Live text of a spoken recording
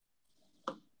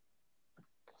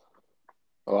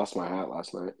I lost my hat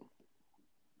last night.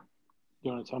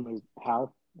 You want to tell me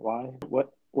how? Why?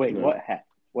 What? Wait, No, what hat?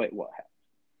 Wait, what hat?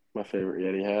 my favorite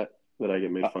Yeti hat that I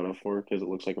get made Uh, fun of for because it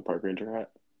looks like a park ranger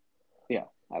hat. yeah,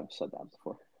 I've said that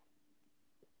before.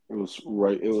 It was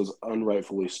right. It was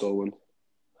unrightfully stolen.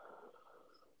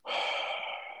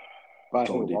 By That's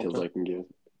all who? the details Walter? I can give.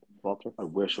 Walter? I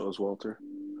wish it was Walter.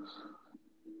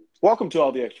 Welcome to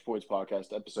All the Extra Points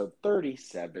podcast, episode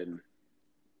 37,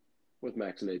 with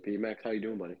Max and AP. Max, how you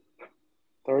doing, buddy?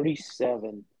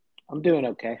 37. I'm doing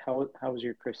okay. How was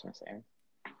your Christmas, Aaron?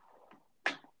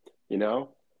 You know,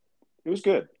 it was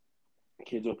good.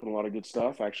 Kids opened a lot of good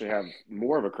stuff. I actually have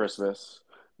more of a Christmas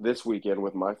this weekend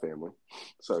with my family.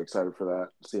 So excited for that.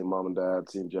 Seeing mom and dad,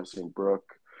 seeing Jesse and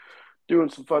Brooke, doing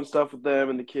some fun stuff with them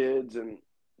and the kids and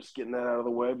just getting that out of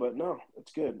the way. But no,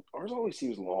 it's good. Ours always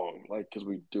seems long, like, because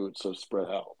we do it so spread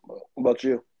out. But what about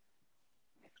you?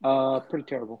 Pretty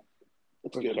terrible.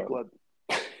 It's Pretty good. I'm terrible.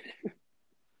 glad.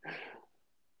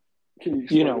 Can you You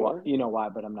explain know what? why? You know why,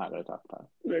 but I'm not going to talk about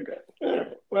it. Okay. All right.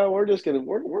 Well,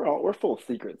 we're full of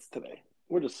secrets today.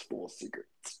 We're just full of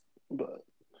secrets. But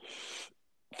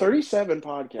 37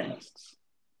 podcasts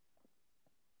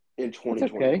in It's okay.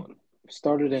 2021.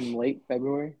 Started in late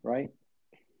February, right?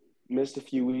 Missed a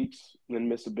few weeks, then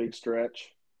missed a big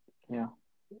stretch. Yeah.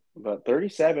 But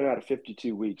 37 out of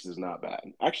 52 weeks is not bad.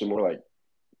 Actually, more like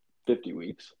 50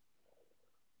 weeks.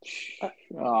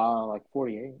 Like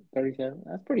 48, 37.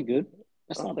 That's pretty good.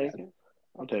 That's I'll not take bad. it.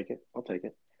 I'll take it. I'll take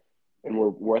it. And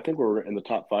we're I think we're in the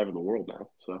top 5 in the world now.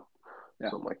 So Yeah.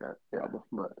 something like that. Yeah.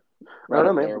 But I Right don't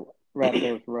up know, there. Right up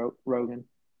there with Rogan.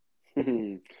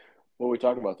 man. What are we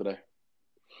talking about today?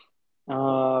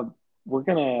 Uh, we're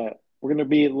gonna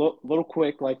be a little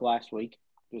quick like last week,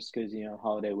 just because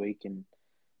holiday week, and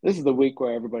this is the week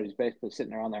where everybody's basically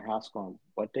sitting around their house going,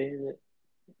 "What day is it?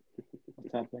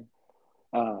 What's happening?"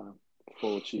 Uh,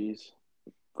 Full of cheese.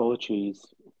 Full of cheese.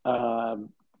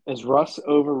 Is Russ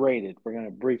overrated? We're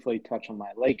gonna briefly touch on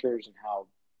my Lakers and how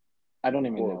I don't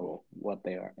even know Horrible. what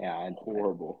they are. Yeah, I don't.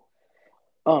 Horrible.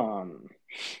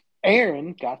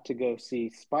 Aaron got to go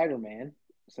see Spider-Man,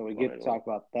 so we get to Finally. talk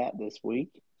about that this week.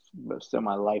 But still,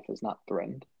 my life is not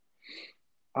threatened.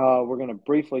 We're going to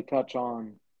briefly touch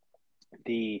on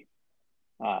the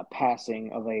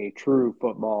passing of a true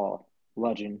football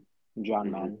legend, John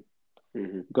Mm-hmm. Madden.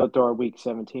 Mm-hmm. Go through our Week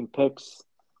 17 picks.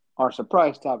 Our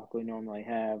surprise topic we normally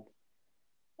have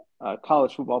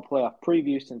college football playoff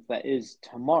preview, since that is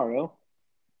tomorrow.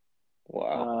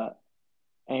 Wow.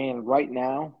 And right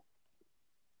now,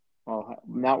 well,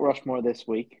 Mount Rushmore this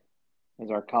week is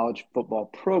our college football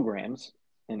programs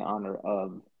in honor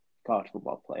of college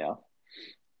football playoff.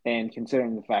 And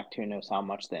considering the fact who knows how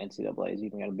much the NCAA is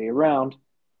even going to be around,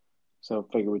 so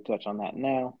figure we touch on that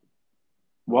now.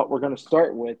 What we're going to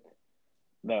start with,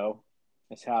 though,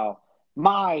 is how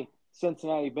my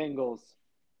Cincinnati Bengals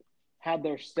had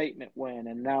their statement win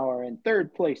and now are in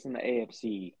third place in the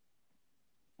AFC,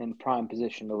 in prime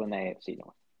position to win the AFC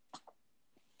North.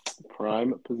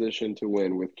 Prime position to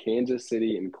win with Kansas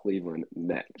City and Cleveland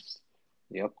next.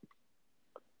 Yep.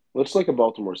 Looks like a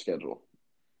Baltimore schedule.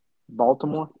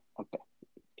 Baltimore? Okay.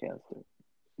 Let's do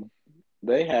it.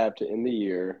 They have to end the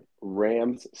year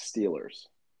Rams Steelers.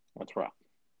 That's rough.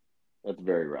 That's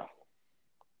very rough.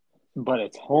 But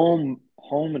it's home,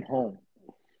 and home.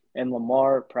 And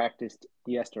Lamar practiced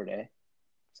yesterday.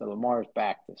 So Lamar is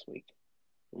back this week.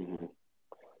 Mm-hmm.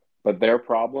 But their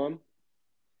problem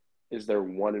is they're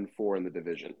 1-4 in the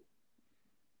division.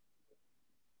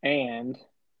 And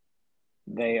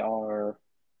they are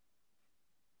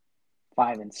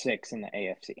 5-6 in the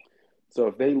AFC. So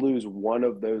if they lose one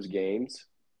of those games,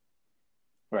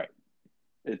 right,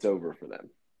 it's over for them.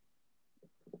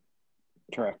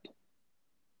 Correct.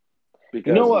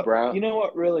 Because you know the what? Brown, You know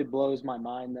what really blows my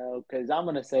mind though, because I'm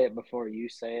going to say it before you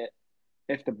say it.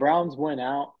 If the Browns win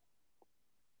out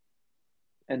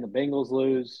and the Bengals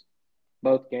lose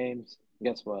both games,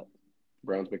 guess what?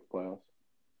 Browns make the playoffs.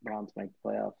 Browns make the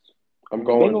playoffs. I'm And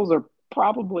the going. Bengals are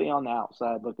probably on the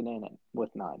outside looking in it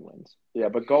with 9 wins. Yeah,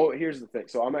 but here's the thing.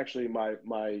 So I'm actually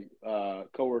my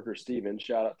coworker Steven,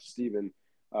 shout out to Steven,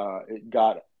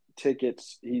 got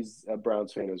tickets. He's a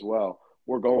Browns fan as well.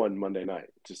 We're going Monday night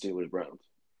to Steelers Browns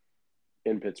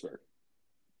in Pittsburgh.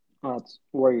 Well, that's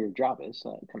where your job is,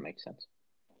 so that can make sense.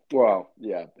 Well,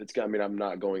 yeah, I mean, I'm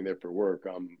not going there for work.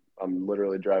 I'm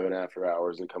literally driving after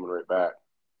hours and coming right back.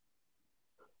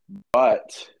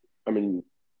 But I mean,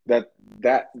 that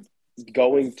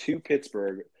going to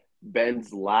Pittsburgh,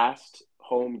 Ben's last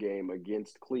home game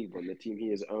against Cleveland, the team he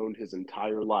has owned his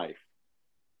entire life.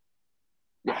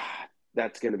 Yeah,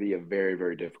 that's going to be a very,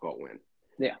 very difficult win.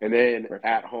 Yeah. And then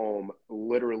at home,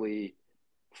 literally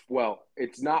Well,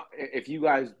 it's not if you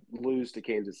guys lose to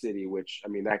Kansas City, which I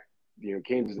mean that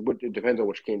Kansas. It depends on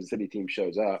which Kansas City team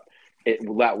shows up.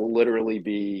 That will literally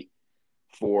be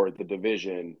for the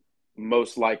division,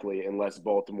 most likely, unless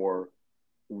Baltimore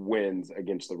wins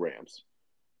against the Rams.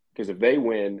 Because if they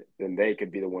win, then they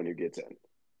could be the one who gets in.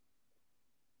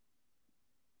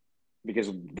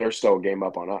 Because they're still a game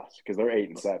up on us because they're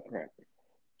 8-7. Right.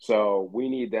 So we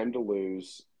need them to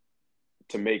lose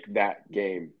to make that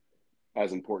game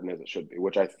as important as it should be,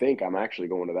 which I think I'm actually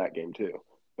going to that game too,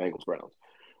 Bengals Browns.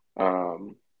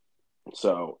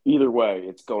 So either way,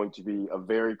 it's going to be a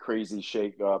very crazy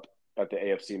shake-up at the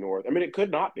AFC North. I mean, it could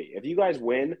not be. If you guys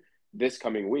win this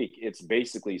coming week, it's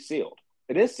basically sealed.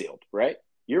 It is sealed, right?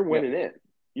 You're winning in.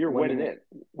 You're winning in.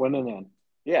 Winning in.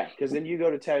 Yeah, because then you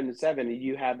go to 10-7 and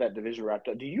you have that division wrapped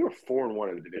up. Dude, you are 4-1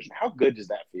 in the division. How good does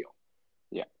that feel?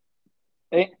 Yeah.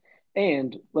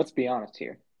 And let's be honest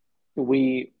here.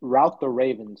 We rout the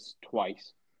Ravens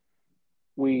twice.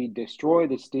 We destroy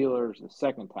the Steelers the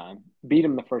second time, beat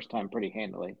them the first time pretty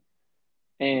handily,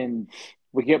 and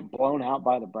we get blown out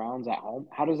by the Browns at home.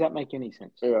 How does that make any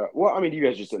sense? Yeah. Well, I mean, you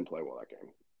guys just didn't play well that game.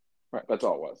 Right. That's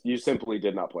all it was. You simply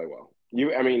did not play well.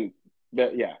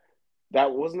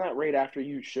 That wasn't that right after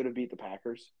you should have beat the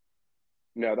Packers.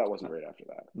 No, that wasn't right after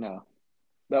that. No.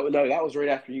 That was right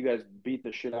after you guys beat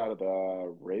the shit out of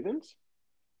the Ravens.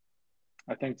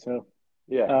 I think so.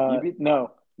 Yeah, you beat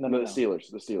no. The Steelers.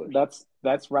 The Steelers.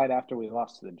 That's right after we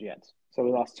lost to the Jets. So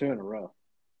we lost 2 in a row.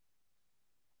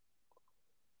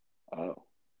 Oh,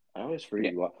 I always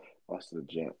forget you lost to the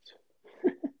Jets.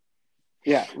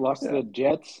 Yeah, lost to the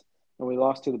Jets, and we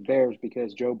lost to the Bears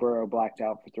because Joe Burrow blacked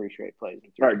out for 3 straight plays.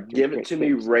 All right, give it to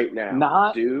me right now.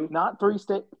 Not 3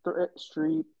 straight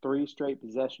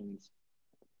possessions,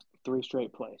 3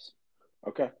 straight plays.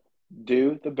 Okay.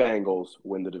 Do the Bengals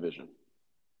win the division?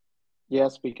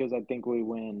 Yes, because I think we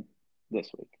win this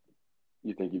week.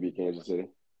 You think you beat Kansas City?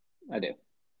 I do.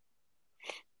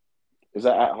 Is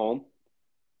that at home?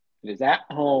 It is at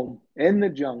home in the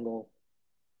jungle.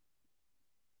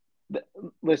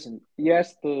 Listen,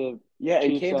 yes, the and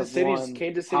Chiefs Kansas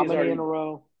City's how many already in a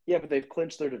row? Yeah, but they've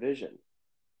clinched their division.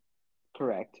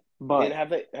 Correct, but and have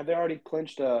they already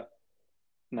clinched a?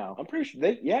 No, I'm pretty sure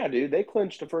they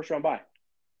clinched a first round bye.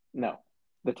 No,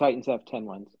 the Titans have 10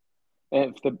 wins.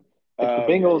 And if the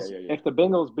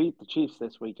Bengals beat the Chiefs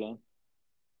this weekend,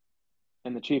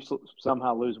 and the Chiefs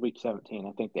somehow lose Week 17,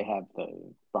 I think they have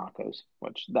the Broncos,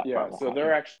 which that probably won't happen.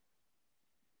 They're actually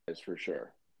for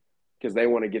sure. Because they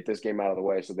want to get this game out of the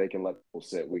way so they can let people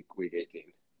sit week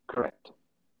 18. Correct.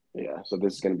 Yeah, so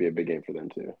this is going to be a big game for them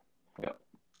too. Yeah.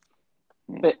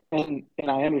 And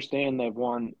I understand they've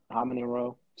won how many in a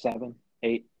row? 7,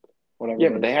 8, whatever. Yeah,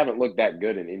 but they haven't looked that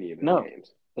good in any of the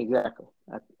games. Exactly.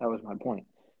 That was my point.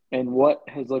 And what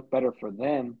has looked better for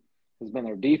them has been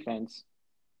their defense.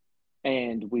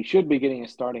 And we should be getting a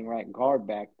starting right guard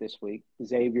back this week,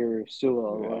 Xavier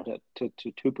Sua to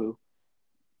Tupu.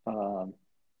 And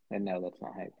no, that's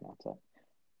not how you pronounce that.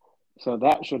 So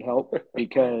that should help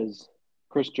because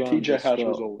Chris Jones is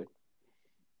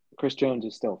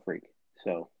still a freak.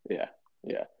 So yeah.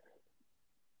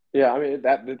 I mean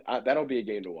that'll be a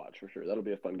game to watch for sure. That'll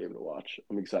be a fun game to watch.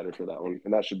 I'm excited for that one,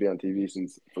 and that should be on TV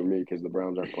for me because the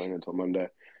Browns aren't playing until Monday.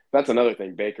 That's another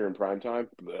thing. Baker in primetime.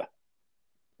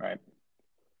 Right.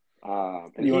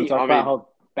 And you want to talk about how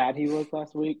bad he was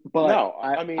last week? But no,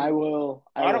 I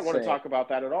don't want to talk about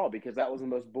that at all because that was the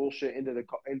most bullshit into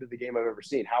the game I've ever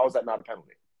seen. How is that not a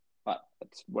penalty?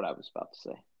 That's what I was about to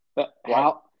say. But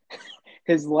how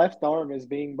his left arm is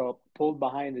being pulled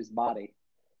behind his body.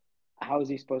 How is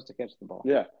he supposed to catch the ball?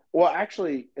 Yeah. Well,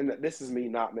 actually, and this is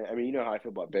me I mean, you know how I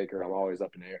feel about Baker. I'm always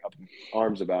up in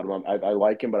arms about him. I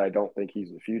like him, but I don't think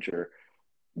he's the future.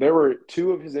 There were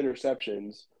 2 of his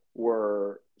interceptions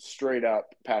were straight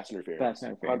up pass interference.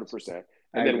 100%.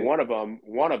 And then one of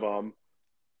them,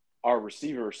 our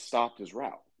receiver stopped his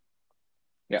route.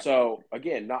 Yeah. So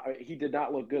again, he did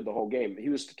not look good the whole game. He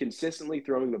was consistently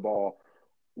throwing the ball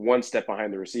one step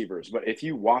behind the receivers. But if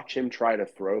you watch him try to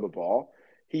throw the ball,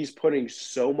 he's putting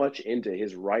so much into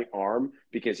his right arm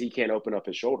because he can't open up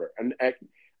his shoulder. And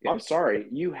I'm sorry,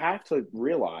 you have to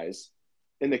realize,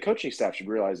 and the coaching staff should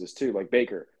realize this too, like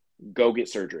Baker, go get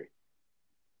surgery.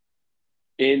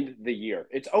 End the year.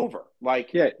 It's over. I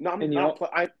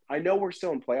know we're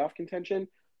still in playoff contention,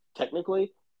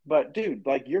 technically, but dude,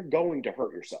 you're going to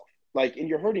hurt yourself. And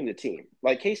you're hurting the team.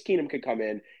 Case Keenum could come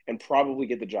in and probably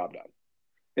get the job done.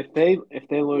 If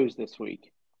they lose this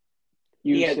week,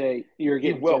 say you're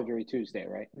getting surgery Tuesday,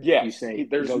 right? Yes. You say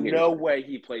there's no way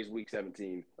he plays week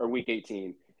 17 or week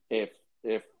 18 if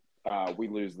we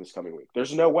lose this coming week.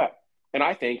 There's no way. And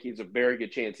I think he's a very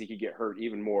good chance he could get hurt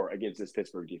even more against this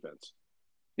Pittsburgh defense.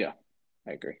 Yeah,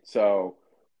 I agree. So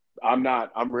I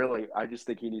just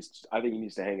think I think he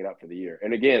needs to hang it up for the year.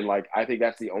 And again, like, I think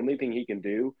that's the only thing he can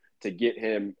do to get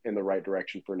him in the right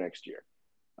direction for next year.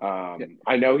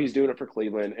 I know he's doing it for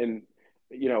Cleveland, and,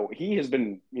 he has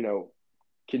been,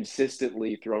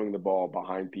 consistently throwing the ball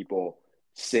behind people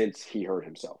since he hurt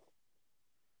himself.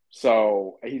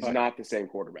 So he's Right. not the same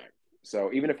quarterback.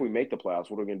 So even if we make the playoffs,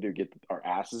 what are we going to do? Get our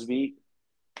asses beat?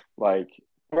 Like,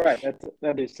 Right.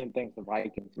 That is the same thing for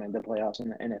Vikings made the playoffs in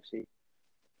the NFC,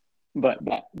 but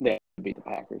they beat the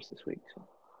Packers this week. So.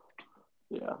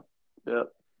 yeah,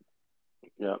 yep,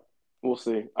 yep. We'll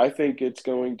see. I think it's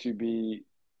going to be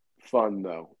fun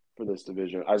though for this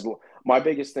division. My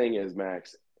biggest thing is,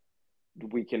 Max,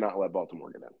 we cannot let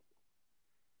Baltimore get in.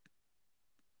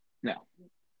 No.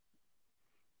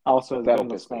 Also, as a That'll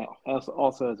Bengals piss me fan, off.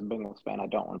 also as a Bengals fan, I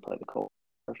don't want to play the Colts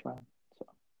first round. So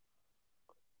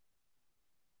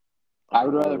I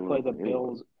would rather play the Anyone.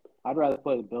 Bills. I'd rather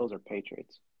play the Bills or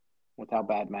Patriots with how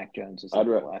bad Mac Jones has I'd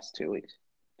looked the ra- last 2 weeks,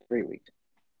 3 weeks.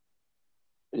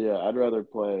 yeah, I'd rather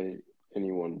play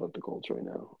anyone but the Colts right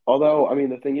now. Although, I mean,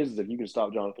 the thing is if you can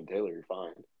stop Jonathan Taylor, you're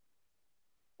fine.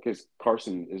 Because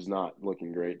Carson is not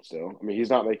looking great still. I mean, he's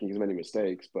not making as many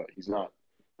mistakes, but he's not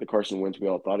the Carson Wentz we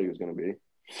all thought he was going to be.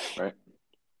 Right.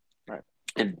 Right.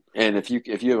 And if you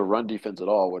have a run defense at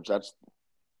all, which that's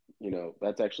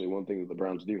actually one thing that the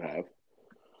Browns do have.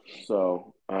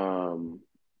 So, all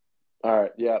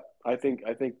right, yeah, I think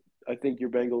your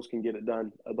Bengals can get it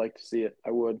done. I'd like to see it. I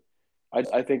would.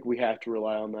 I think we have to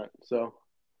rely on that. So,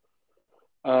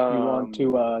 You want to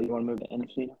move to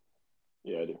NFC?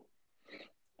 yeah, I do.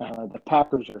 The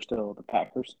Packers are still the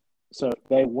Packers. So if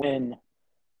they win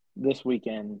this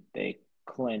weekend, they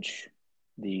clinch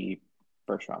the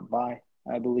first round bye,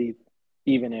 I believe,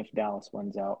 even if Dallas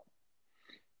wins out.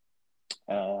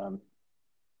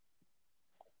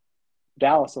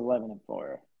 Dallas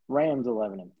 11-4, Rams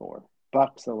 11-4,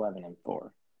 Bucks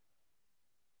 11-4.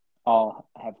 All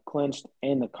have clinched,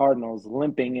 and the Cardinals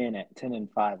limping in at 10-5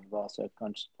 have also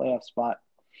clinched the playoff spot.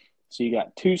 So you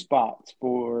got 2 spots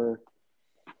for,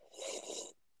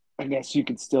 I guess you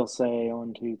could still say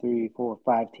 1, 2, 3, 4,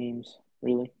 5 teams,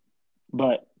 really.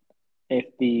 But if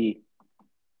the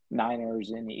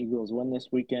Niners and the Eagles win this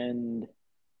weekend,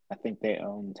 I think they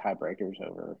own tiebreakers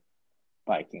over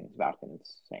Vikings,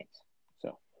 Falcons, Saints.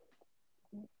 So,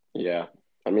 Yeah,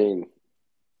 I mean,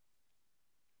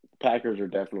 Packers are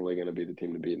definitely going to be the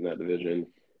team to beat in that division.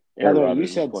 by Aaron the way, you Rodgers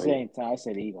is said playing Saints, and I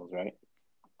said Eagles, right?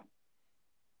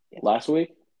 Yes. last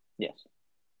week. Yes.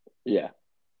 Yeah,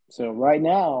 So right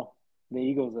now, the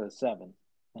Eagles are the 7,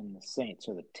 and the Saints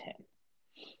are the 10.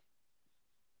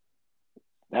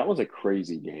 that was a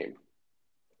crazy game.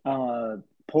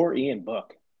 Poor Ian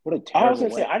Book. What a I was terrible going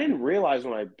to say, way. I didn't realize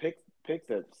when I picked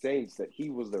the Saints that he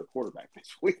was their quarterback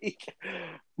this week.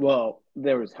 Well,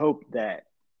 there was hope that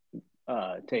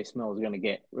Taysom Hill was going to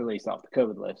get released off the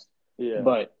COVID list, Yeah.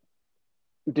 but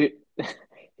dude,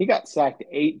 he got sacked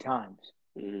 8 times.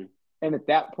 Mm-hmm. And at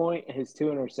that point, his 2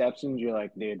 interceptions, you're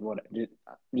like, dude, what? I'm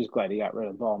just glad he got rid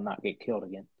of the ball and not get killed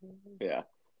again. Yeah.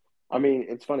 I mean,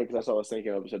 it's funny because that's all I was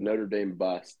thinking of. Said Notre Dame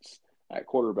busts at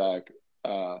quarterback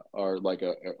are like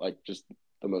just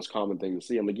the most common thing to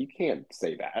see. I'm like, you can't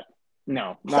say that.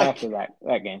 No, not Like, after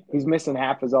that game. He's missing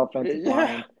half his offensive yeah,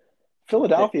 line.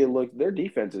 Philadelphia looked their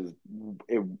defense is.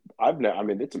 I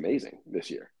mean, it's amazing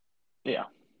this year. Yeah.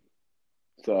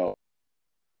 So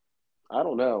I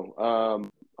don't know.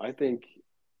 I think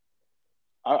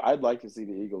I'd like to see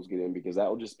the Eagles get in because that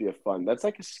will just be a fun. That's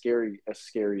like a scary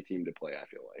team to play. I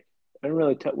feel like. We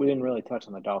didn't really touch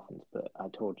on the Dolphins, but I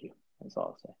told you. That's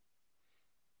all I'll say.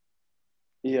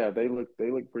 Yeah, they look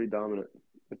pretty dominant.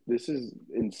 This is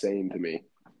insane to me.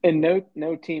 And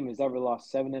no team has ever lost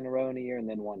 7 in a row in a year and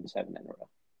then won 7 in a row.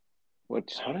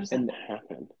 Which How does that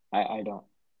happen? I don't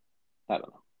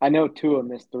know. I know Tua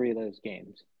missed 3 of those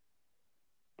games,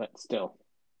 but still.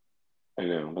 I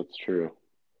know that's true.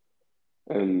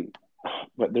 And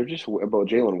but they're just but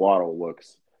Jalen Waddle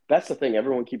looks. That's the thing.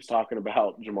 Everyone keeps talking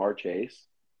about Jamar Chase.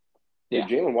 Yeah.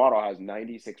 Dude, Jalen Waddle has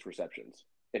 96 receptions,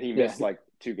 and he missed like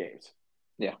 2 games.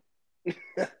 Yeah.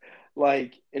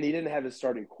 And he didn't have his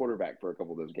starting quarterback for a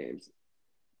couple of those games.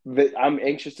 I'm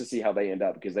anxious to see how they end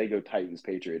up because they go Titans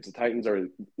Patriots. The Titans are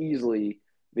easily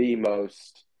the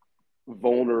most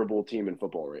vulnerable team in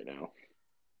football right now.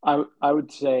 I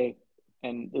would say,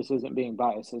 and this isn't being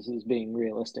biased, this is being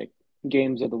realistic.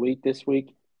 Games of the week this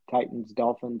week: Titans,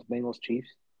 Dolphins, Bengals, Chiefs.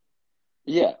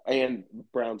 Yeah, and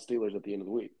Browns Steelers at the end of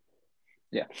the week.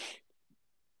 Yeah.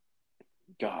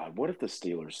 God, what if the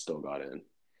Steelers still got in?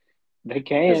 They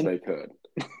because can. they could.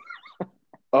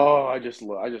 Oh, I just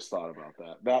thought about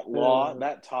that.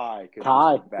 That tie could just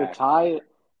Tie. The tie. backfire.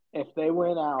 If they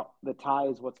win out, the tie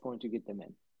is what's going to get them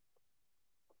in.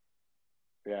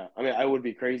 Yeah, I mean, I would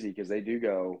be crazy because they do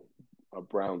go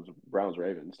Browns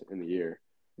Ravens in the year.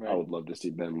 I Right. would love to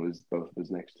see Ben lose both of his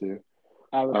next two.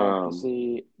 I would love to Um,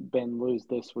 see Ben lose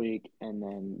this week and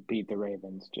then beat the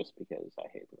Ravens just because I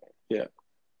hate the Ravens. yeah.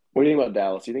 What do you think about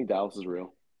Dallas? Do you think Dallas is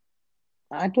real?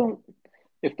 I don't.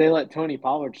 If they let Tony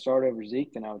Pollard start over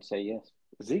Zeke, then I would say yes.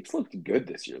 Zeke's looked good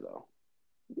this year, though.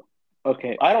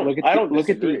 Okay, I don't look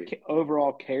at the disagree.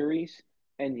 overall carries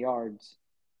and yards.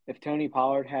 If Tony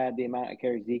Pollard had the amount of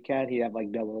carries Zeke had, he'd have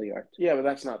like double the yards. Yeah, but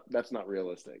that's not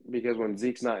realistic because when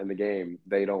Zeke's not in the game,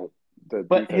 they don't. The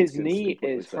But defense his gets knee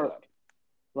completely is set hurt. up.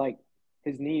 Like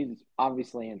his knee is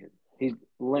obviously injured. He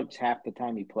limps half the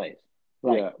time he plays.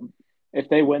 Like Yeah, if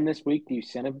they win this week, do you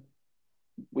send him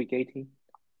week 18?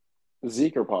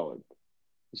 Zeke or Pollard.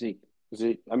 Zeke.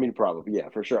 Zeke, I mean, probably, yeah,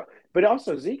 for sure. But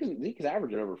also, Zeke is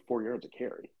averaging over 4 yards a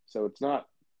carry, so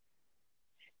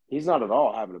he's not at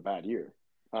all having a bad year.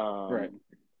 Right. Um,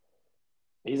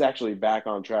 he's actually back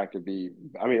on track to be.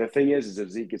 I mean, the thing is if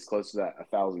Zeke gets close to that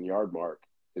 1,000 yard mark,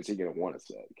 is he going to want to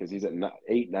sit? Because he's at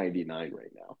 899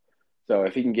 right now. So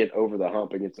if he can get over the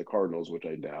hump against the Cardinals, which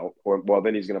I doubt, or well,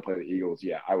 then he's going to play the Eagles.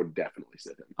 Yeah, I would definitely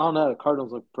sit him. I don't know. The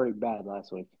Cardinals looked pretty bad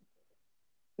last week.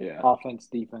 Yeah. Offense,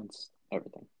 defense,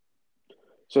 everything.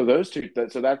 So those two.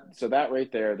 So that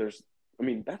right there. There's. I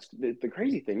mean, that's the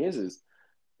crazy thing is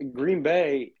Green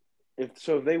Bay. If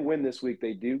they win this week,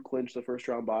 they do clinch the first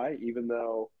round bye, even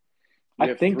though I you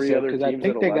have think three so other because I teams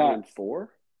at think they 11-4.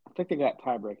 got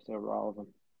tiebreaks over all of them.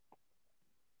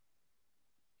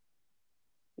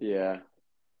 Yeah.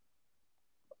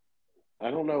 I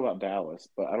don't know about Dallas,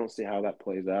 but I don't see how that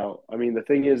plays out. I mean, the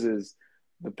thing is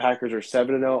the Packers are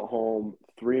 7-0 at home,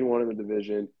 3-1 in the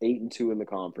division, 8-2 in the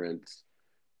conference.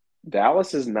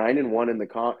 Dallas is 9-1 in the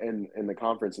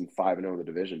conference and 5-0 in the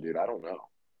division, dude. I don't know.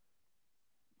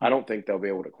 I don't think they'll be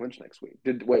able to clinch next week.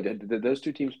 Did those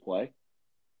two teams play?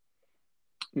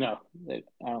 No,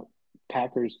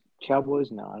 Packers,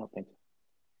 Cowboys. No, I don't think so.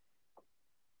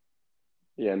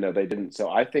 Yeah, no, they didn't. So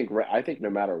I think no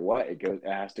matter what, it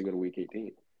has to go to week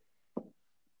 18.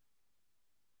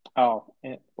 Oh,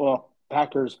 well,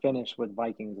 Packers finished with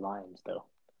Vikings Lions though.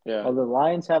 Yeah. Well, the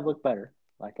Lions have looked better,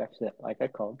 like I said, like I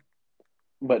called.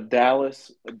 But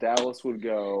Dallas would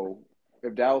go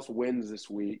if Dallas wins this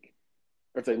week,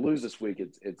 or if they lose this week,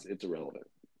 it's irrelevant.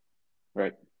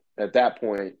 Right. At that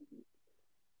point,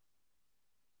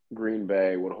 Green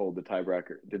Bay would hold the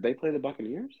tiebreaker. Did they play the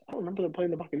Buccaneers? I don't remember them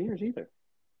playing the Buccaneers either.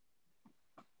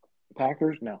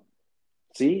 Packers, no.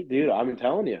 See, dude, I'm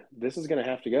telling you, this is going to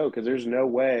have to go because there's no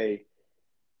way.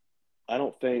 I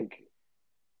don't think.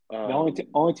 The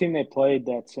only team they played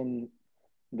that's in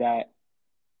that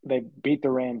they beat the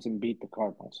Rams and beat the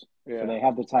Cardinals, so Yeah, they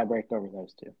have the tiebreak over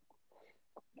those two.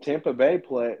 Tampa Bay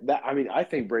play that. I mean, I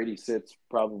think Brady sits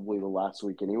probably the last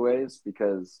week, anyways,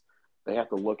 because they have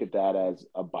to look at that as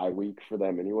a bye week for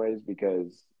them, anyways.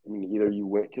 Because I mean, either you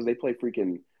win because they play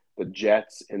freaking the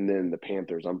Jets and then the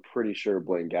Panthers. I'm pretty sure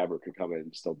Blaine Gabbert could come in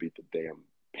and still beat the damn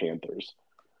Panthers.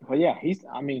 But yeah, he's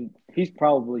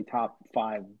probably top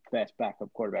 5 best backup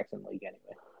quarterbacks in the league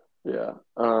anyway. Yeah.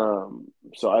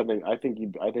 So I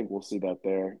think we'll see that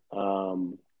there. By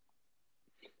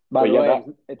But the yeah, way, that.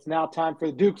 it's now time for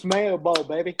the Duke's Mayo Bowl,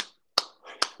 baby. Oh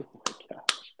my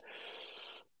gosh.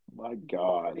 My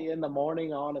God. In the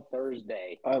morning on a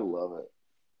Thursday. I love it.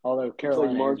 Although It's like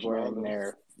Carolina is March wearing Madness.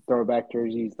 their throwback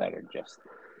jerseys that are just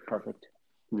perfect.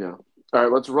 Yeah. All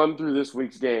right, let's run through this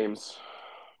week's games.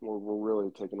 We're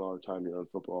really taking all our time here on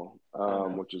football,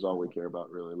 which is all we care about,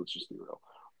 really. Let's just be real.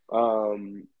 All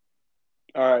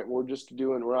right, we're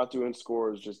not doing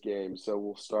scores, just games. So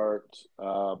we'll start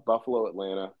Buffalo,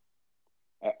 Atlanta.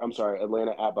 I'm sorry,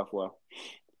 Atlanta at Buffalo.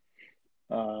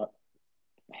 Uh,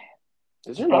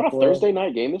 Is there not a Buffalo. Thursday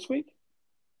night game this week?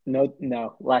 No.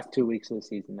 Last 2 weeks of the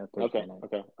season, no Thursday night.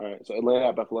 Okay. All right. So Atlanta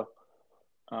at Buffalo.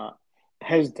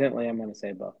 Hesitantly, I'm going to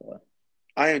say Buffalo.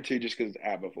 I am too, just because it's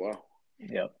at Buffalo.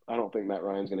 Yep. I don't think Matt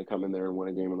Ryan's going to come in there and win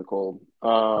a game in the cold.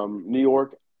 New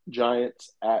York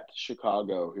Giants at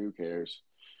Chicago. Who cares?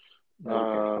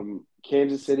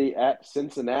 Kansas City at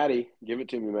Cincinnati. Give it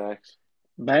to me, Max.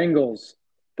 Bengals,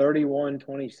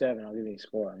 31-27. I'll give you a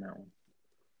score on that one.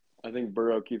 I think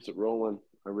Burrow keeps it rolling.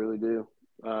 I really do.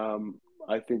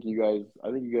 I think you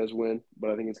guys win, but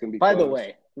I think it's going to be By close. the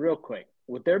way, real quick,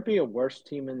 would there be a worse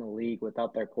team in the league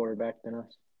without their quarterback than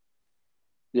us?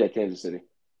 Yeah, Kansas City.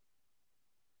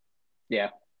 Yeah.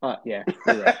 Yeah.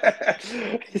 You're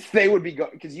right. They would be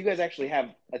because you guys actually have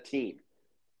a team.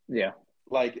 Yeah.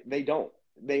 Like, they don't.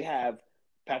 They have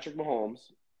Patrick Mahomes,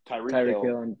 Tyreek Tyreek Hill,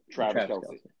 Hill and Travis Travis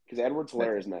Kelce. Kelce. Because Edwards That's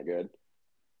Helaire it. isn't that good.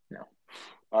 No.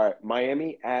 All right,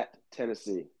 Miami at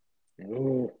Tennessee.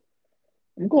 Ooh.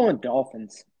 I'm going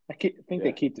Dolphins. Think they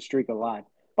Yeah. keep the streak alive.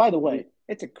 By the way, Me,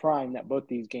 it's a crime that both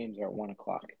these games are at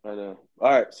 1:00. I know. All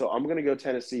right, so I'm going to go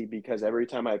Tennessee because every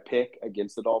time I pick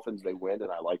against the Dolphins, they win,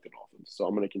 and I like the Dolphins. So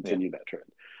I'm going to Yeah. continue that trend.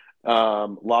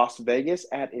 Las Vegas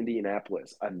at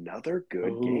Indianapolis. Another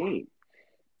good Ooh. game.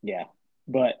 Yeah.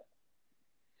 But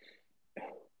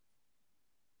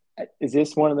is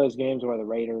this one of those games where the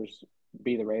Raiders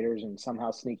be the Raiders and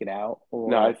somehow sneak it out,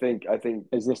 No, I or think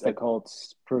is this the that,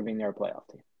 Colts proving they're a playoff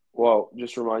team? well,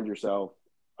 just remind yourself,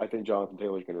 I think Jonathan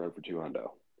Taylor's going to run for 200.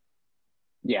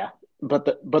 Yeah, but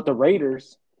the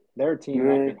Raiders, they're a team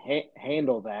that Mm, can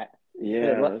handle that. Hey, yeah,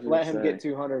 I was going to let him get say.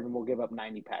 200 and we'll give up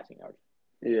 90 passing yards.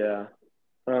 Yeah.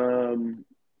 Um,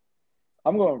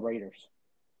 I'm going Raiders.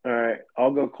 all right,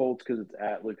 I'll go Colts because it's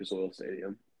at Lucas Oil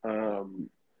Stadium.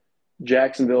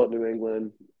 Jacksonville at New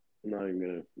England. I'm not even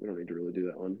gonna. We don't need to really do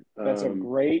that one. That's a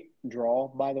great draw,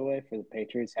 by the way, for the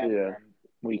Patriots having Yeah, them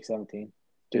week 17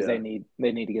 because yeah,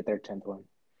 they need to get their 10th win.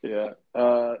 yeah.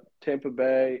 Tampa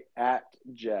Bay at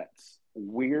Jets.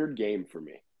 Weird game for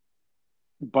me.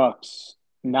 Bucks,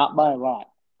 not by a lot.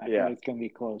 I think Yeah, it's going to be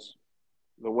close.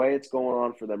 the way it's going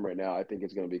on for them right now, I think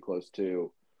it's going to be close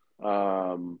too.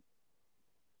 Um,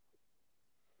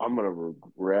 I'm gonna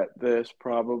regret this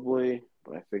probably,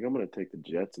 but I think I'm gonna take the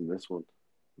Jets in this one.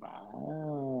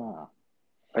 Ah,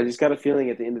 I just got a feeling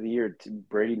at the end of the year,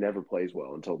 Brady never plays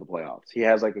well until the playoffs. He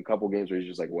has like a couple games where he's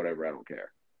just like, whatever, I don't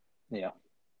care. yeah.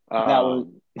 That was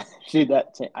Um, see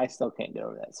that I still can't get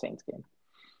over that Saints game.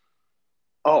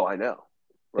 oh, I know,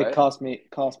 It right? cost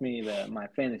me my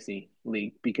fantasy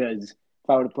league because if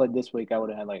I would have played this week, I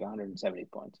would have had like 170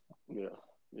 points. Yeah,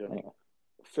 yeah. Anyway, yeah.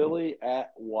 Philly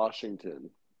at Washington.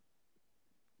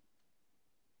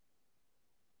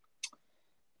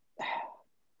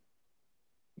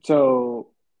 So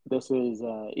this is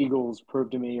Eagles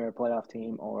prove to me you're a playoff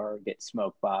team or get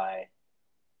smoked by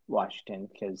Washington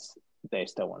because they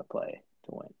still want to play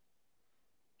to win.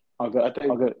 I'll go. I I'll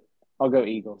think go. I'll go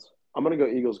Eagles. I'm gonna go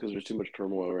Eagles because there's too much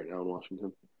turmoil right now in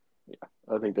Washington.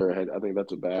 I think they're ahead. I think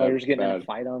that's a Players getting in a bad.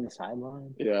 fight on the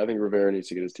sideline. Yeah, I think Rivera needs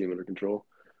to get his team under control.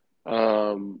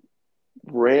 Um,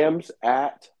 Rams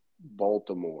at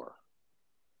Baltimore.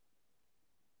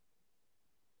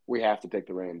 We have to take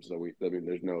the Rams. I mean,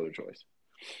 there's no other choice.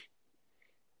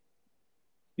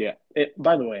 Yeah.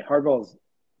 By the way, Hardball's.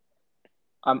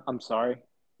 I'm sorry,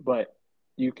 but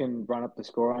you can run up the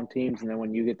score on teams, and then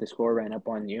when you get the score ran up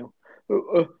on you,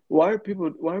 why are people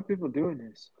doing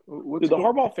this? What's Dude, the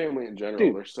going, Harbaugh family in general,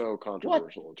 dude? they're so What?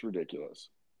 controversial. It's ridiculous.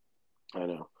 I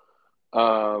know.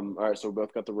 All right, so we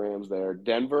both got the Rams there.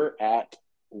 Denver at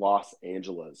Los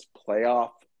Angeles.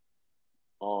 Playoff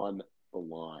on the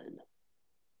line.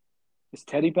 Is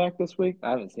Teddy back this week?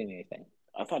 I haven't seen anything.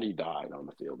 I thought he died on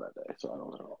the field that day, so I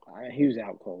don't know. He was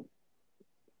out cold.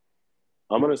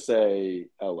 I'm gonna say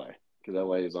LA because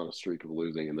LA is on a streak of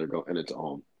losing and they're going and it's at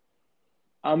home.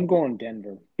 I'm going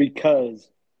Denver because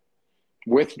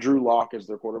With Drew Lock as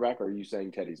their quarterback, or are you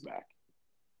saying Teddy's back?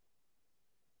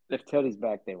 if Teddy's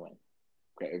back, they win.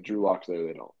 Okay, if Drew Lock's there,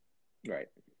 they don't. Right.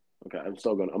 Okay, I'm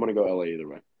gonna go LA either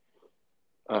way.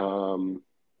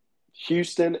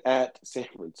 Houston at San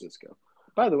Francisco.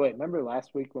 By the way, remember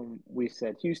last week when we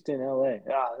said Houston, LA?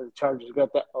 The Chargers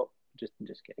got that. Oh, just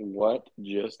kidding. What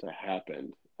just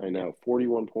happened? I know,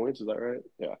 41 points. Is that right?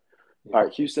 Yeah. Yeah. All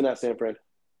right, Houston at San Fran.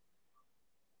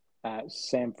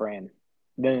 San Fran.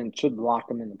 Then it should lock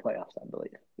them in the playoffs, I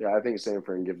believe. Yeah, I think San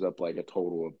Fran gives up like a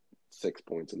total of 6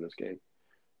 points in this game.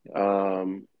 Yeah.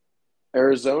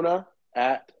 Arizona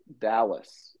at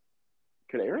Dallas.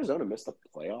 Could Arizona miss the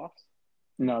playoffs?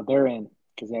 No, they're in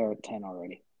because they're at 10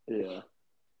 already. Yeah.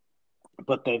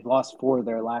 But they've lost 4 of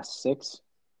their last 6.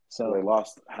 So They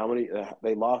lost how many?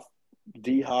 They lost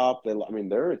D Hop. I mean,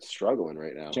 they're struggling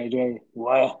right now. JJ,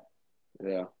 what?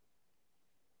 Yeah.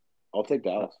 I'll take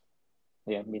Dallas.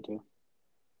 Yeah, me too.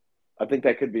 I think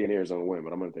that could be an Arizona win,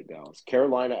 but I'm going to take Dallas.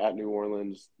 Carolina at New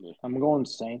Orleans. I'm going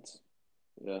Saints.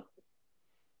 Yeah.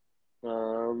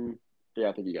 Yeah,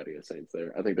 I think you got to get Saints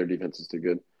there. I think their defense is too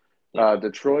good. Yeah.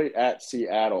 Detroit at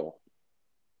Seattle.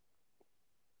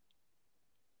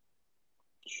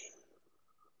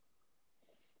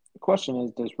 The question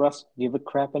is, does Russ give a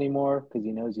crap anymore because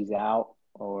he knows he's out,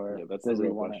 or Yeah, that's the does he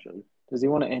real want to? question. Does he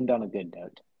want to end on a good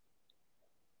note?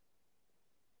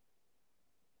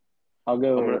 I'll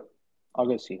go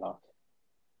Seahawks.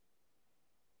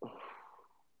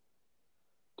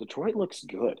 Detroit looks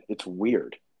good. It's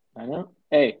weird. I know.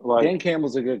 Hey, Dan Like,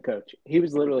 Campbell's a good coach. He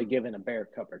was literally given a bear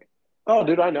cupboard. oh,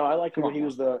 dude, I know. I liked him Come when on he now.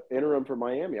 was the interim for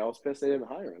Miami. I was pissed they didn't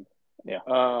hire him. Yeah.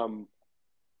 Um,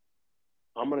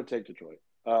 I'm gonna take Detroit.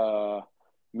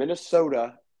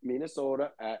 Minnesota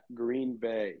at Green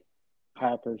Bay.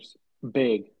 Packers,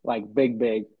 big, like big,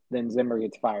 big. Then Zimmer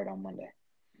gets fired on Monday.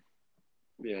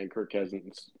 Yeah, and Kirk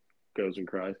Cousins goes and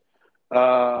cries.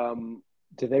 Um,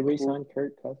 Do they re-sign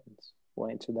Kirk Cousins? We'll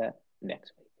answer that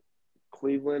next week.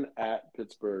 Cleveland at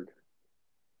Pittsburgh.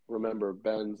 Remember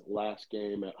Ben's last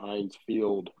game at Heinz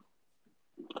Field.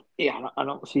 Yeah, I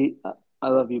don't see. I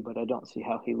love you, but I don't see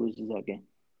how he loses that game.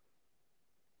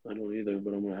 I don't either,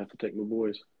 but I'm gonna have to take my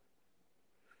boys.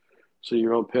 So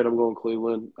you're on Pitt. I'm going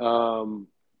Cleveland.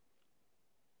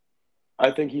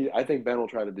 I think Ben will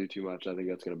try to do too much. I think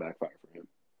that's going to backfire for him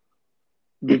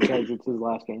because it's his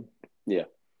last game. Yeah,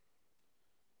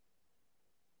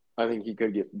 I think he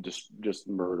could get just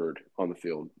murdered on the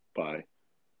field by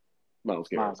Myles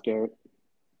Garrett. Myles Garrett.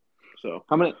 So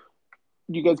how many?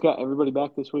 You guys got everybody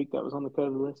back this week that was on the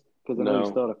COVID list? Because I know you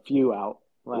still had a few out.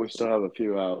 We still have a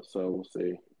few out, so we'll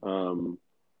see.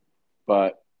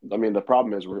 But I mean, the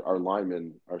problem is our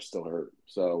linemen are still hurt.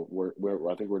 So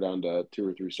I think we're down to 2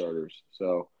 or 3 starters.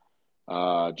 So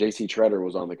J.C. Treader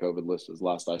was on the COVID list as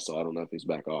last I saw. I don't know if he's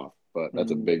back off, but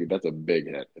that's a big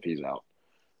hit if he's out.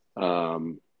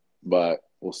 But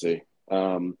we'll see.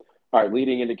 All right,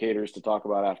 leading indicators to talk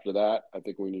about after that. I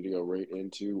think we need to go right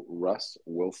into Russ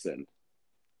Wilson.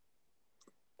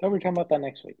 I thought we were talking about that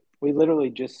next week. We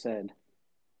literally just said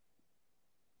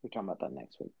we're talking about that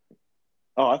next week.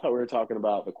 Oh, I thought we were talking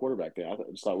about the quarterback thing. We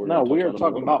were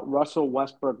talking about Russell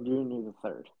Westbrook Jr. the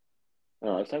third.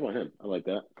 Oh, let's talk about him. I like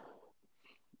that.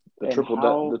 The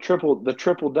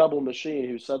triple double machine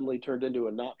who suddenly turned into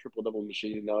a not triple double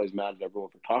machine, and now he's mad at everyone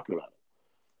for talking about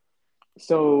it.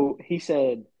 So he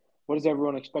said, "What does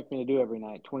everyone expect me to do every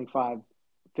night? 25,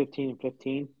 15, and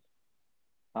 15?"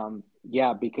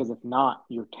 Yeah, because if not,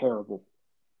 you're terrible.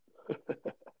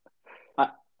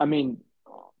 I mean,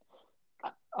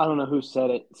 I don't know who said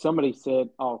it. Somebody said,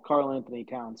 Karl Anthony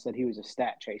Towns said he was a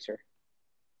stat chaser.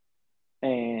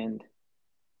 And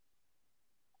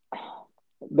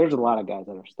there's a lot of guys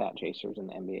that are stat chasers in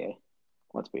the NBA.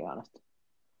 Let's be honest.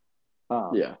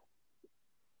 Yeah.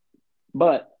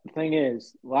 But the thing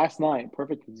is, last night,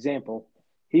 perfect example,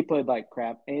 he played like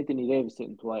crap. Anthony Davis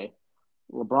didn't play.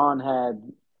 LeBron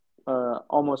had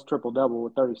almost triple-double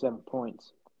with 37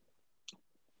 points.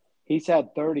 He's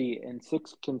had 30 in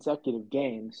 6 consecutive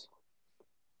games,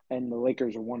 and the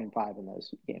Lakers are 1-5 in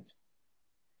those games.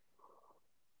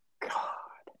 God.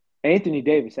 Anthony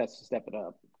Davis has to step it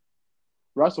up.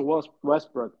 Russell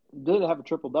Westbrook did have a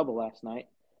triple-double last night,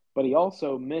 but he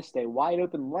also missed a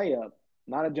wide-open layup,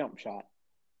 not a jump shot,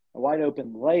 a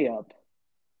wide-open layup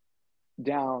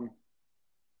down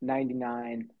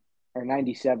 99 or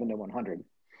 97 to 100.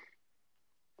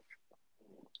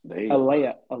 A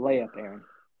layup, Aaron.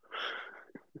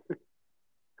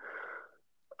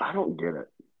 I don't get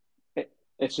it.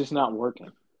 It's just not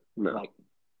working. No.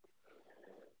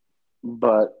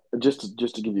 But just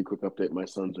to give you a quick update, my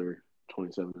sons are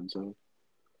 27 and 7.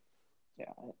 Yeah,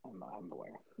 I'm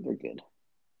aware. They're good.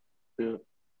 Yeah.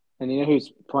 And you know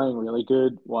who's playing really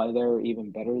good? Why they're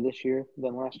even better this year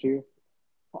than last year?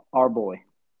 Our boy,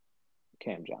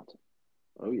 Cam Johnson.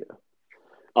 Oh, yeah.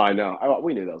 I know.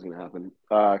 We knew that was going to happen.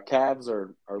 Cavs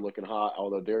are looking hot,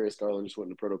 although Darius Garland just went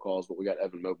into protocols, but we got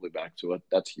Evan Mobley back to it.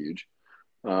 That's huge.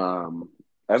 Evan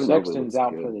Sexton's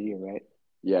out for the year, right?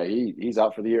 Yeah, he's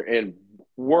out for the year. And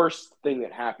worst thing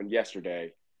that happened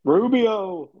yesterday,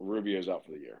 Rubio's out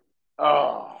for the year.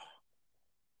 Oh,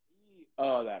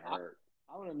 that hurt.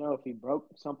 I want to know if he broke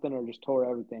something or just tore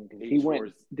everything. Because he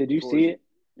went. Did you see it?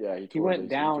 Yeah, he went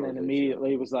down and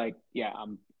immediately was like, "Yeah,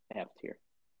 I'm effed here."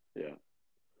 Yeah.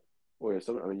 Well,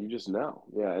 you just know.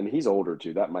 Yeah, and he's older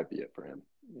too. That might be it for him.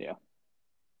 Yeah.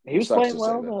 He was playing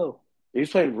well though. He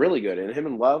was playing really good, and him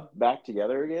and Love back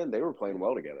together again. They were playing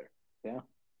well together. Yeah.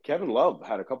 Kevin Love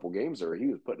had a couple games where he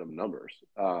was putting up numbers.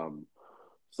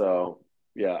 So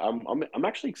yeah, I'm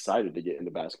actually excited to get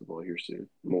into basketball here soon.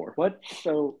 More.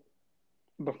 So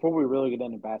before we really get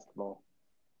into basketball,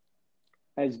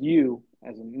 as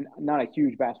not a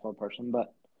huge basketball person,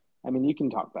 but I mean you can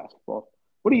talk basketball.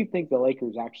 What do you think the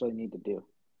Lakers actually need to do?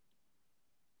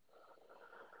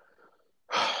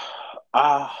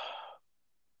 I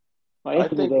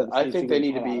think they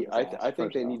need to be. I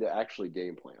think they need to actually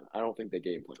game plan. I don't think they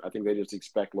game plan. I think they just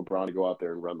expect LeBron to go out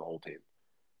there and run the whole team,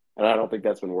 and I don't think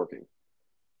that's been working.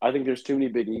 I think there's too many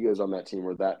big egos on that team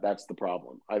where that's the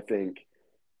problem. I think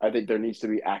there needs to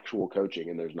be actual coaching,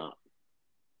 and there's not.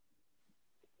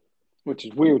 which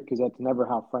is weird because that's never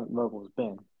how Frank Vogel's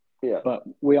been. Yeah. But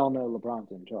we all know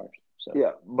LeBron's in charge. So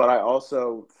Yeah, but I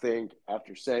also think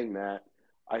after saying that,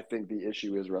 I think the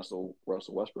issue is Russell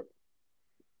Westbrook,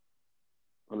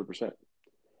 100%.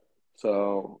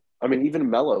 So I mean, even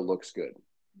Melo looks good,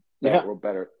 yeah,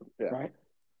 better. Yeah, right.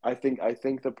 I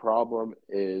think the problem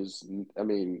is, I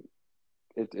mean,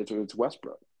 it's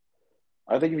Westbrook.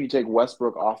 I think if you take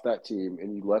Westbrook off that team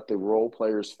and you let the role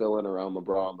players fill in around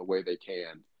LeBron the way they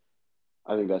can,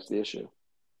 I think that's the issue.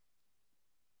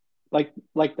 Like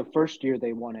the first year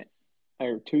they won it,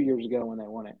 or 2 years ago when they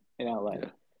won it in LA, Yeah.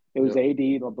 it was Yep.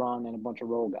 AD, LeBron, and a bunch of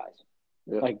role guys.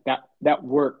 Yep. Like that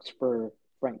works for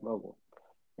Frank Vogel.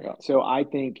 Yeah. So I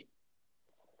think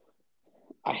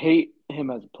I hate him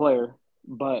as a player,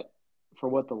 but for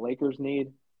what the Lakers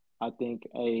need, I think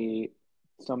a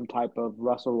some type of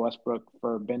Russell Westbrook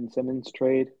for Ben Simmons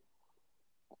trade.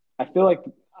 I feel like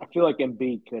I feel like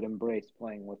Embiid could embrace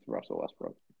playing with Russell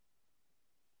Westbrook.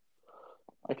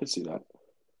 I could see that.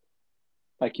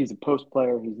 Like he's a post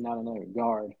player, he's not another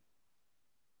guard.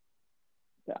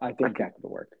 I I think could, that could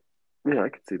work. yeah, I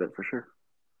could see that for sure.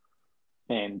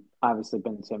 And obviously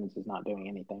Ben Simmons is not doing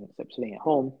anything except sitting at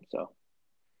home, so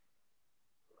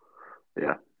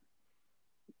Yeah.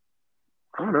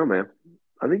 I don't know, man.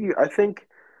 I mean,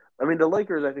 the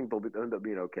Lakers. I think they'll end up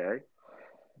being okay,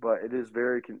 but it is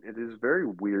very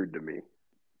weird to me.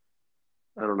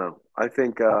 I don't know. I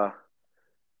think. I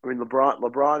mean,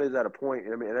 LeBron is at a point.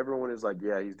 I mean, and everyone is like,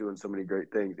 yeah, he's doing so many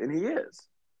great things, and he is.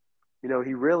 He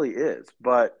really is.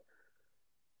 But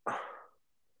I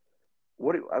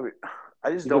mean,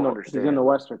 I just don't he's in the understand.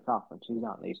 Western Conference. He's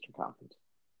not in the Eastern Conference.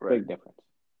 Right. Big difference.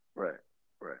 Right.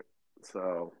 Right.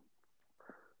 So,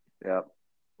 yeah,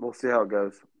 we'll see how it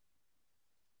goes.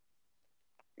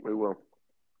 We will.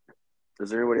 Is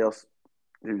there anybody else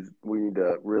we need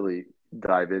to really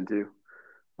dive into?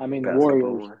 I mean,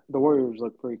 Basketball. The Warriors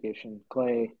look freakish, and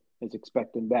Clay is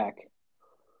expected back.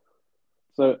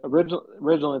 So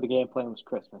originally the game plan was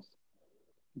Christmas,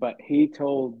 but he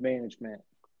told management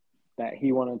that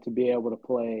he wanted to be able to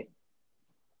play.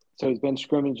 So he's been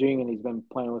scrimmaging and he's been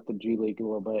playing with the G League a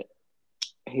little bit.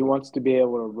 He wants to be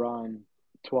able to run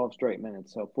 12 straight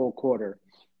minutes, so full quarter,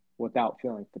 without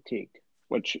feeling fatigued.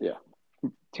 Which Yeah.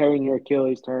 tearing your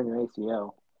Achilles, tearing your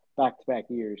ACL, back to back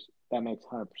years, that makes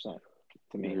 100%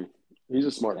 to me. Mm-hmm. He's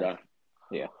a smart guy.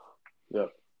 Yeah. Yep.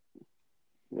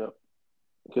 Yep.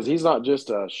 Because he's not just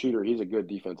a shooter; he's a good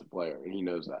defensive player, and he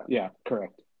knows that. Yeah,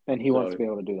 correct. And he wants to be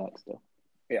able to do that still.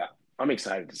 Yeah, I'm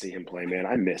excited to see him play, man.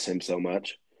 I miss him so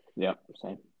much. Yeah,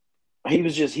 same.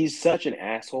 He's such an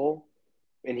asshole,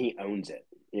 and he owns it.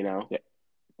 Yeah.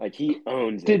 Like he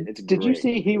owns it. It's Did you great.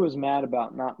 see he was mad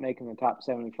about not making the top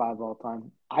 75 all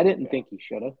time? I didn't think he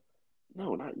should have.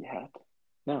 No, not yet.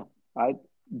 No,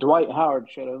 Dwight Howard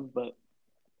should have, but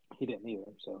he didn't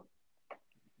either. So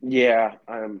yeah,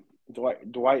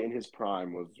 Dwight in his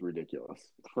prime was ridiculous.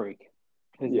 freak.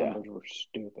 His numbers were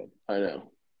stupid. I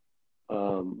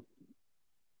know.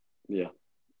 Yeah,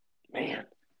 man.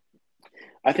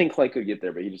 I think Clay could get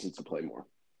there, but he just needs to play more.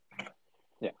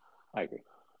 Yeah, I agree.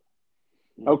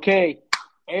 Okay,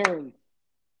 Aaron.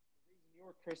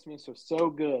 Your Christmas was so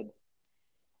good.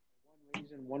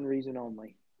 One reason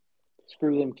only.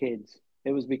 Screw them kids.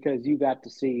 It was because you got to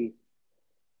see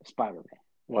Spider-Man.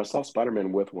 Well, I saw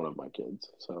Spider-Man with one of my kids,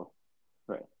 so.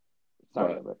 Right.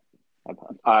 Sorry, but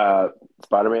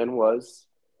Spider-Man was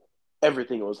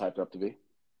everything it was hyped up to be.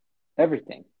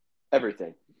 Everything.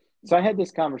 So I had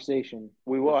this conversation.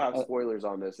 We will have spoilers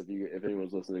on this if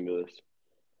anyone's listening to this.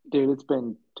 Dude, it's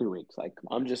been 2 weeks. Like,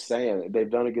 I'm just saying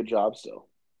they've done a good job still.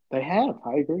 They have.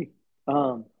 I agree.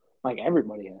 Like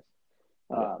everybody has.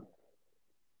 Yeah.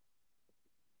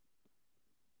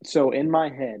 So in my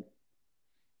head,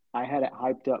 I had it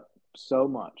hyped up so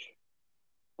much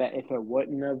that if it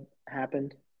wouldn't have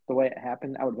happened the way it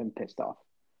happened, I would have been pissed off.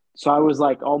 So I was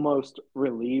like almost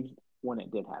relieved when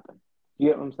it did happen. You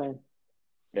get what I'm saying?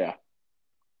 Yeah,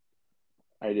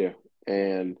 I do.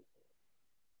 And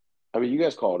I mean, you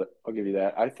guys called it. I'll give you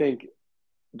that. I think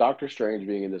Doctor Strange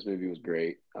being in this movie was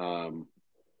great.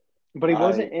 But he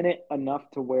wasn't in it enough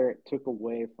to where it took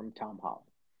away from Tom Holland.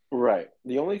 Right.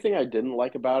 The only thing I didn't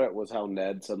like about it was how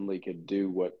Ned suddenly could do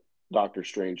what Doctor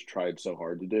Strange tried so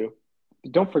hard to do.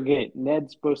 But don't forget,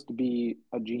 Ned's supposed to be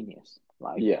a genius.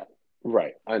 Yeah,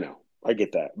 right. I know. I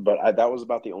get that. But that was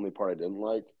about the only part I didn't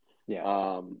like.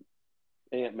 Yeah.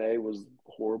 Aunt May was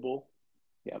horrible.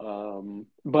 Yeah.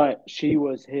 But she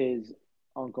was his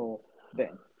Uncle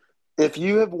Ben. If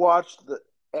you have watched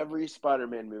every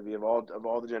Spider-Man movie of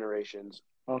all the generations,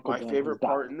 my favorite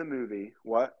part in the movie,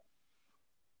 what?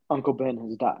 Uncle Ben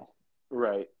has died.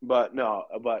 Right. But no,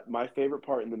 but my favorite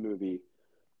part in the movie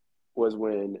was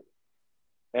when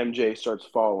MJ starts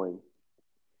falling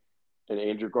and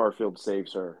Andrew Garfield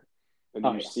saves her. And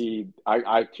Oh you yeah, see,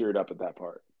 I teared up at that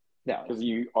part yeah, because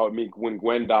I mean, when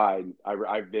Gwen died,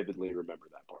 I vividly remember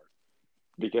that part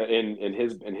because in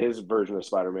his version of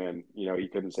Spider Man, he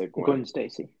couldn't save Gwen. Gwen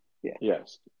Stacy. Yeah,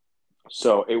 Yes,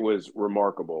 so it was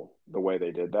remarkable the way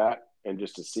they did that, and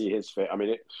just to see his face. I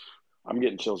mean, I'm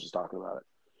getting chills just talking about it.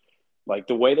 Like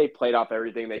the way they played off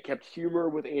everything, they kept humor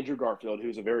with Andrew Garfield,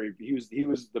 who's he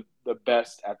was the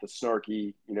best at the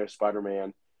snarky, Spider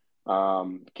Man.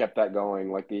 Kept that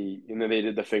going, and then they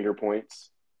did the finger points.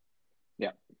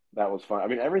 yeah, That was fun. I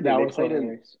mean, everything that they was played in,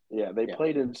 hilarious. yeah, they Yeah,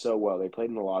 played in so well. They played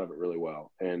in a lot of it really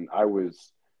well, and I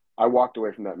walked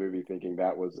away from that movie thinking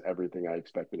that was everything I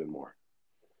expected and more.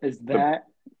 is The that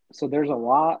so? There's a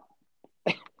lot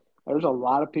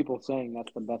of people saying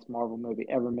that's the best Marvel movie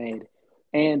ever made,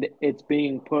 and it's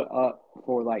being put up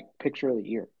for like picture of the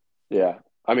year. Yeah,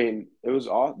 I mean, it was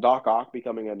all Doc Ock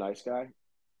becoming a nice guy,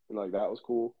 and like that was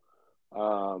cool.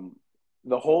 Um,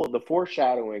 the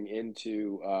foreshadowing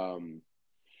into oh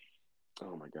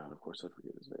my god, of course I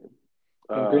forget his name.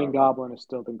 And Green Um, Goblin is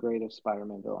still the greatest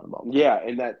Spider-Man villain of all time. yeah,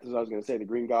 and that's what I was gonna say. The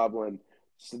Green Goblin,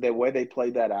 so the way they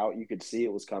played that out, you could see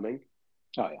it was coming.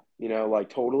 Oh yeah, Like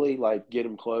totally, like get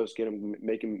him close, get him,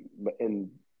 make him,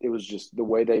 and it was just the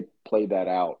way they played that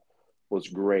out was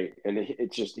great, and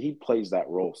it just he plays that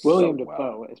role William so well.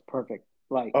 Dafoe is perfect.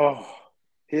 Like Oh,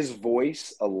 his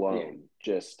voice yeah. alone,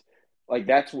 just like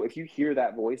that's if you hear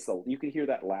that voice, you can hear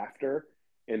that laughter,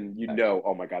 and Oh, yeah.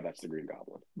 oh my god, that's the Green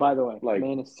Goblin. By the way, Like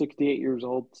man is 68 years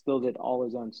old, still did all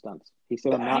his own stunts. He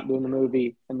said, "I'm not I, doing the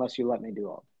movie unless you let me do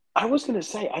all." I was gonna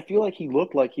say, I feel like he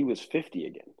looked like he was 50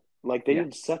 again. Like they Yeah,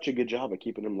 did such a good job of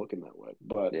keeping him looking that way.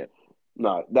 But yeah.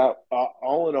 no, that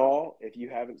all in all, if you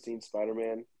haven't seen Spider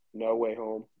Man No Way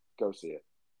Home, go see it.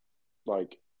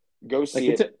 Like, go Like see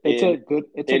it it's a in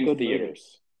good movie.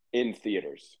 theaters. In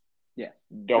theaters. Yeah,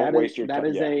 Don't that is waste your that time.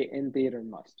 is Yeah, a in theater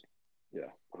must.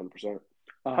 yeah, 100%.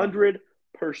 Um,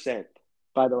 100%.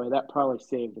 by the way, that probably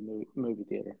saved the movie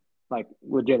theater, like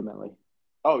legitimately.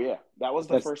 Oh yeah, that was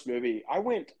the That's first movie. I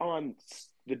went on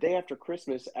the day after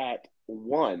Christmas at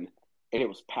 1, and it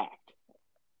was packed.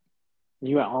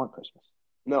 you went on Christmas.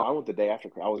 No, I went the day after.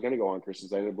 I was gonna go on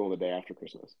Christmas. I ended up going the day after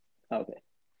Christmas. Okay.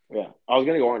 Yeah, I was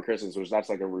gonna go on Christmas, which that's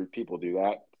like a route people do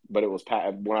that. But it was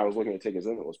packed when I was looking at tickets.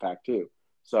 In it was packed too.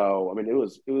 So I mean, it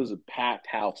was a packed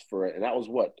house for it, and that was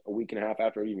what a week and a half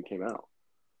after it even came out.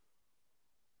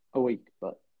 A week,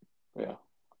 but Yeah,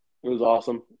 it was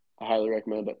awesome. I highly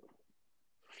recommend it.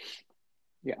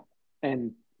 yeah.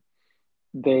 And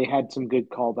they had some good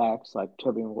callbacks, like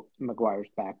Tobey Maguire's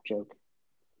back joke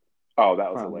Oh,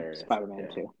 that was from hilarious. Spider-Man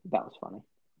Yeah, 2. That was funny.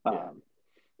 yeah.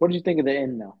 What did you think of the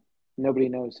end, though? Nobody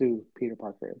knows who Peter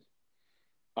Parker is.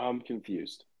 I'm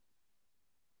confused.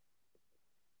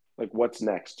 Like, what's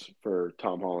next for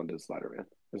Tom Holland as Spider Man?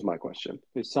 Is my question.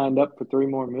 He signed up for 3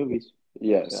 more movies.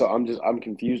 Yeah, so So, I'm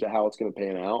confused at how it's going to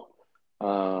pan out.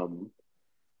 Um,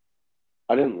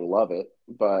 I didn't love it,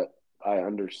 but I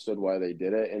understood why they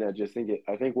did it, and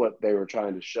I think what they were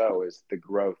trying to show is the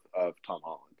growth of Tom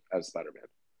Holland as Spider Man.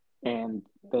 and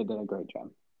they did a great job.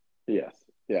 Yes,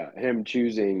 yeah, him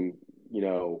choosing,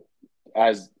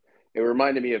 as it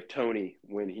reminded me of Tony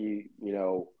when he,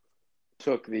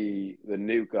 took the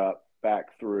nuke up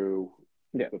back through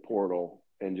Yeah. the portal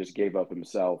and just gave up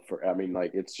himself for. I mean,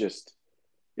 like it's just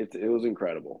it was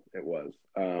incredible. It was.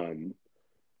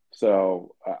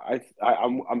 So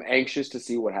I'm anxious to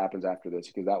see what happens after this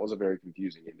because that was a very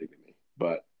confusing ending to me.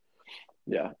 But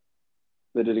yeah,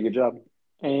 they did a good job.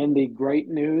 And the great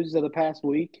news of the past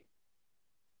week,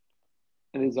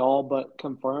 it is all but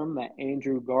confirmed that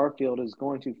Andrew Garfield is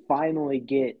going to finally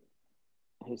get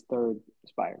his third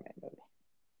Spider-Man movie.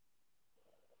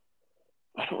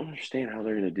 I don't understand how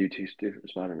they're going to do two different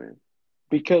Spider-Man.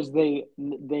 Because they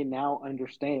now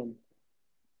understand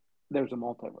there's a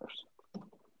multiverse.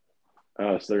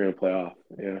 So they're going to play off.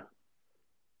 Yeah,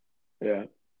 yeah.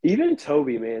 Even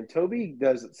Toby, man, Toby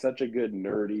does such a good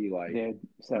nerdy, like Dude,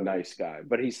 so good. nice guy,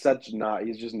 but he's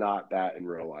just not that in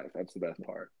real life. That's the best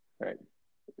part. Right.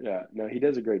 Yeah, no, he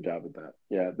does a great job with that.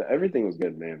 Yeah, everything was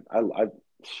good, man. I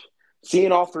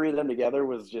seeing all three of them together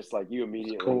was just like you It's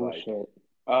immediately cool like, shit.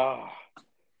 ah,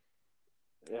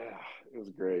 yeah, it was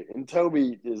great. And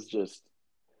Toby is just,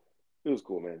 it was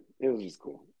cool, man. It was just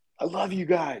cool. I love you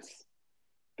guys.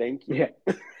 Thank you.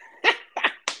 Yeah.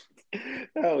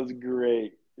 That was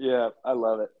great. Yeah, I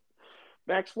love it.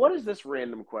 Max, what is this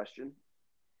random question?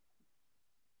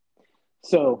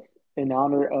 So, in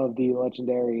honor of the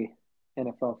legendary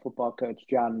NFL football coach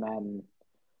John Madden,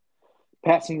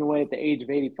 passing away at the age of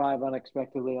 85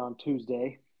 unexpectedly on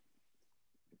Tuesday.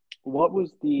 What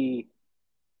was the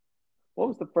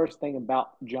first thing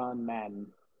about John Madden?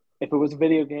 If it was a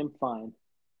video game, fine,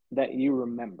 that you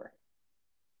remember.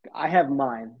 I have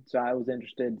mine, so I was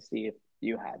interested to see if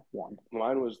you had one.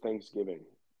 Mine was Thanksgiving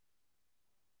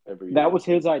every year. That was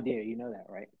his idea. You know that,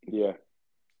 right? Yeah.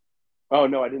 Oh,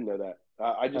 no, I didn't know that.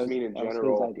 I just mean in general. That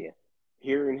was his idea.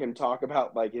 Hearing him talk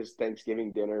about like his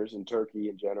Thanksgiving dinners and turkey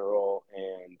in general,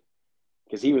 and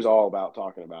because he was all about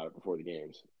talking about it before the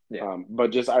games. Yeah.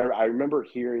 But just I remember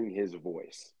hearing his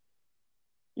voice.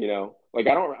 You know, like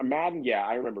I don't Madden. Yeah,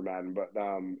 I remember Madden, but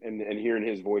and hearing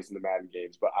his voice in the Madden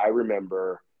games. But I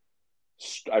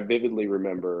vividly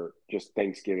remember just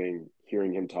Thanksgiving,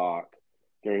 hearing him talk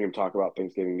about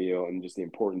Thanksgiving meal and just the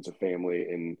importance of family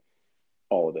and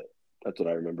all of it. That's what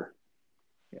I remember.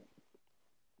 Yeah.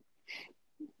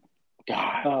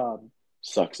 God,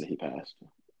 sucks that he passed.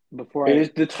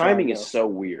 The timing is so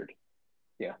weird.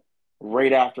 Yeah.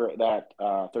 Right after that,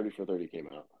 30 for 30 came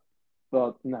out.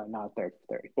 Well, no, not 30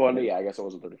 for 30. Well, yeah, I guess it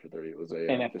wasn't 30 for 30. It was a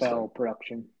NFL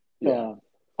production. Yeah.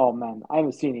 Oh man, I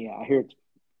haven't seen it yet. I hear it's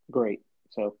great,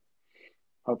 so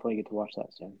hopefully I get to watch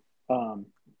that soon.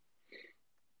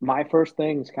 My first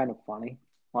thing is kind of funny,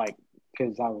 like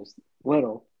because I was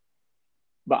little,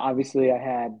 but obviously I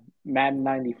had Madden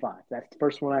 95. That's the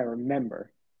first one I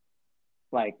remember,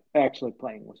 like actually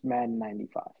playing was Madden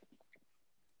 95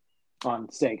 on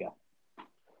Sega.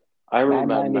 I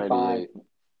remember Madden 98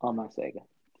 on my Sega.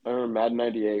 I remember Madden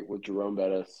 98 with Jerome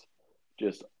Bettis,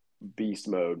 just beast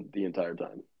mode the entire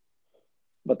time.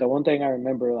 But the one thing I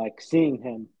remember, like seeing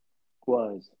him,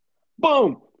 was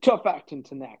boom, tough acting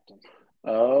Tinactin.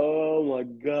 Oh my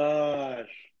gosh!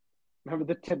 Remember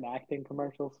the Tinactin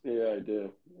commercials? Yeah, I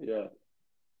do. Yeah.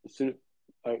 You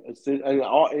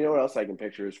know what else I can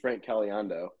picture is Frank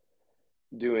Caliendo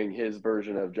doing his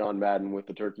version of John Madden with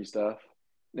the turkey stuff.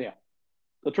 Yeah,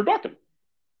 the turducken.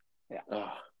 Yeah.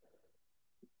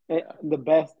 The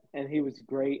best, and he was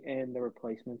great in the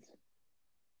replacements.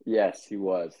 Yes, he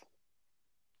was.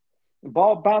 The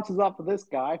ball bounces off of this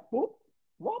guy. Whoop,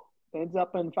 whoop. Ends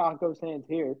up in Falco's hands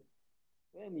here.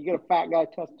 Then you get a fat guy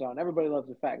touchdown. Everybody loves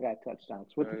a fat guy touchdown.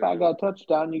 So with the fat guy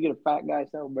touchdown, you get a fat guy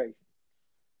celebration.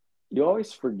 You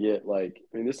always forget,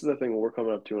 this is the thing we're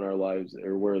coming up to in our lives,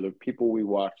 or where the people we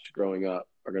watched growing up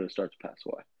are going to start to pass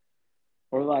away.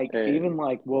 Or even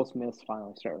Will Smith's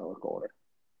finally starting to look older.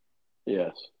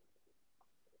 Yes.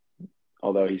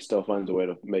 Although he still finds a way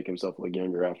to make himself look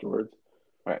younger afterwards.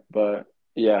 Right. But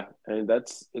yeah, and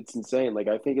it's insane.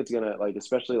 I think it's gonna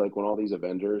especially when all these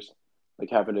Avengers,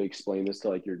 having to explain this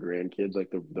to your grandkids,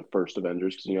 the first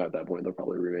Avengers, because at that point they'll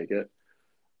probably remake it.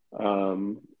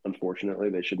 Unfortunately,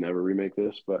 they should never remake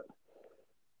this, but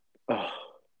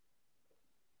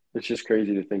it's just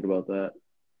crazy to think about that.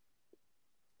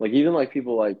 Even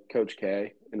people like Coach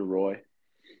K and Roy,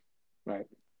 right?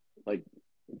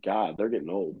 God, they're getting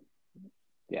old.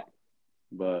 Yeah.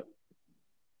 But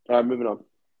all right, moving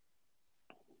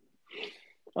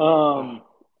on.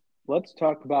 Let's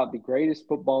talk about the greatest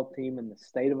football team in the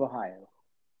state of Ohio,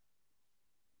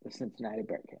 the Cincinnati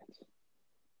Bearcats.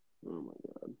 Oh my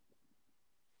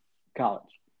God.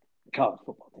 College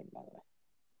football team, by the way.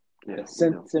 Yeah, the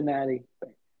Cincinnati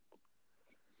Bearcats.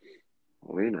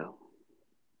 We know.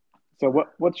 So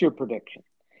what's your prediction?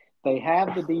 They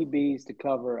have the DBs to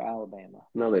cover Alabama.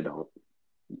 No, they don't.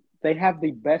 They have the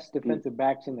best defensive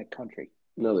backs in the country.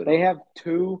 No, they don't. They have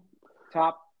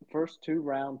first 2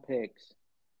 round picks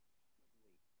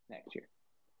next year.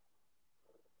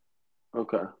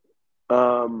 Okay.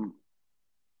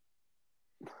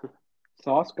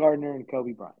 Sauce Gardner and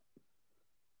Kobe Bryant.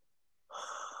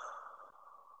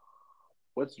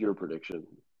 What's your prediction?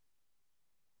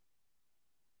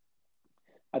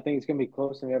 I think it's going to be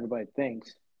closer than everybody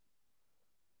thinks.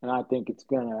 And I think it's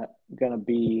gonna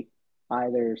be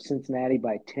either Cincinnati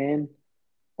by 10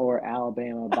 or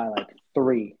Alabama by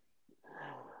 3.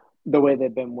 The way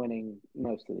they've been winning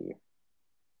most of the year.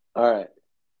 All right.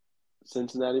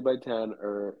 Cincinnati by 10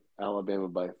 or Alabama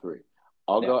by 3.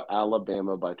 I'll go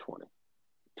Alabama by 20.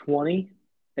 20?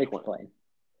 Explain.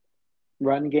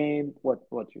 Run game, what's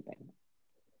your thing?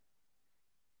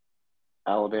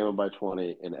 Alabama by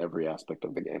 20 in every aspect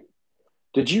of the game.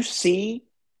 Did you see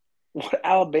what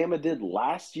Alabama did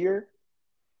last year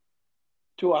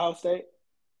to Ohio State?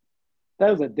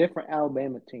 That was a different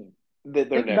Alabama team. They're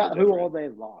Think never about different. who all they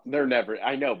lost. They're never.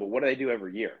 I know, but what do they do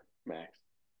every year, Max?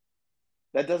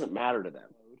 That doesn't matter to them.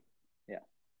 Yeah.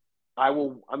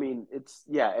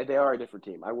 They are a different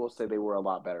team. I will say they were a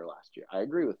lot better last year. I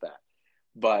agree with that.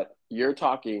 But you're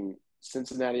talking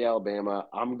Cincinnati, Alabama.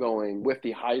 I'm going with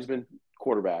the Heisman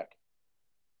quarterback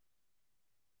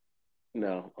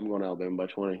No, I'm going Alabama by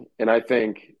 20. And I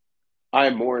think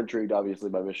I'm more intrigued, obviously,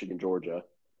 by Michigan, Georgia.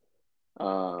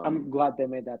 I'm glad they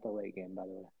made that the late game, by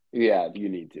the way. Yeah, you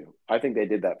need to. I think they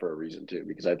did that for a reason too,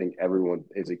 because I think everyone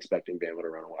is expecting Bama to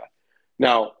run away.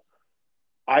 Now,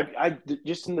 I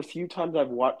just in the few times I've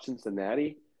watched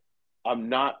Cincinnati, I'm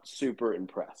not super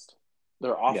impressed.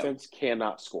 Their Yep. offense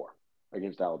cannot score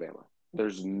against Alabama.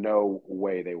 There's no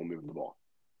way they will move the ball.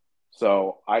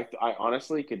 So I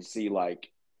honestly could see like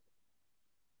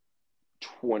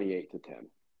 28-10.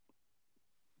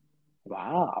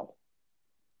 Wow.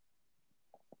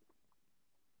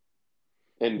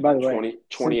 And By the way,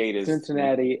 28 is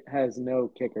Cincinnati has no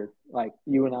kicker. Like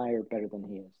you and I are better than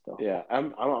he is still. yeah.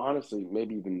 I'm honestly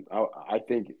maybe even I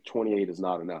think 28 is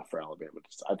not enough for Alabama.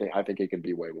 I think it could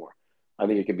be way more. I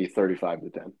think it could be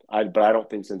 35-10. But I don't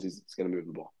think Cincy's going to move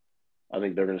the ball. I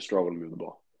think they're going to struggle to move the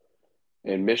ball.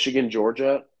 And Michigan,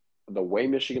 Georgia, the way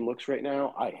Michigan looks right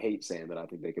now, I hate saying that I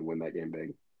think they could win that game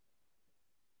big.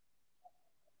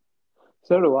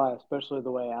 So do I, especially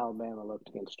the way Alabama looked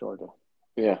against Georgia.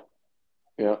 Yeah,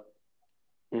 yeah.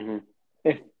 Mm-hmm.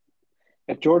 If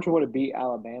if Georgia would have beat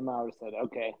Alabama, I would have said,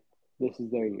 okay, this is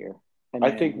their year. And I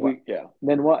then think what? yeah,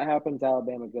 Then what happens?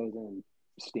 Alabama goes in and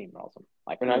steamrolls them.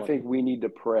 Like and I what? think we need to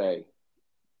pray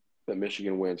that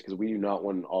Michigan wins because we do not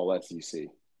want an all SEC. We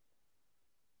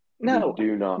No,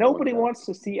 do not want nobody that. wants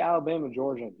to see Alabama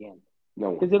Georgia again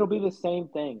No one. because it'll be the same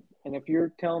thing. And if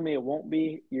you're telling me it won't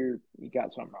be, you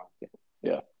got something wrong with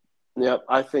Yeah. Yeah.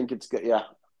 I think it's good. Yeah.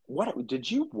 What did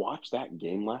you watch that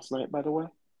game last night, by the way?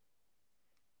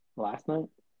 you. Last night,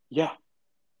 Yeah.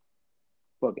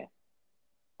 what game?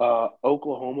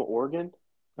 Oklahoma, Oregon.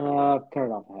 Turn it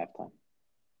off at halftime.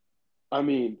 I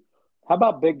mean, How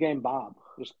about Big Game Bob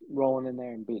just rolling in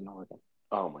there and beating Oregon?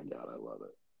 oh my God, I love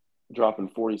it. Dropping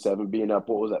 47, being up,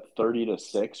 what was that,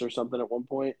 30-6 or something at one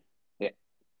point? Yeah.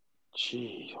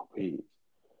 Jeez, Pete.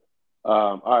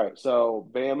 All right, so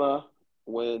Bama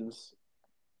wins,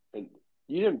 and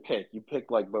you didn't pick. You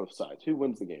picked like both sides. Who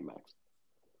wins the game, Max?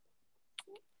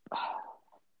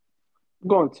 I'm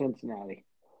going Cincinnati.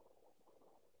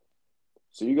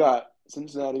 So you got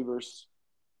Cincinnati versus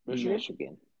Michigan.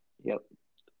 Michigan. Yep.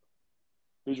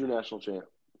 Who's your national champ?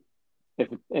 If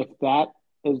that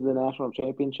is the national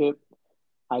championship,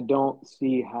 I don't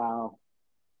see how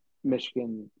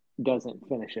Michigan doesn't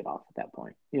finish it off at that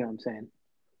point. You know what I'm saying?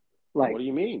 Like What do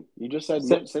you mean? You just said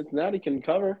so, Cincinnati can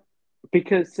cover.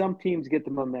 because some teams get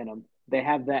the momentum, they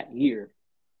have that year,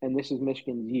 and this is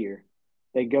Michigan's year.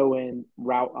 They go in,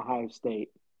 rout Ohio State.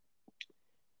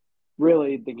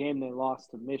 Really, the game they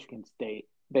lost to Michigan State,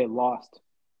 they lost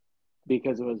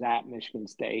because it was at Michigan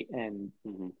State, and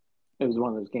Mm-hmm. it was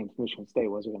one of those games Michigan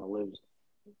State wasn't going to lose.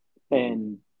 Mm-hmm.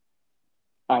 And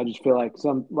I just feel like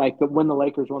when the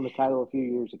Lakers won the title a few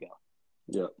years ago,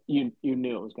 Yeah. you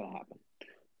knew it was going to happen.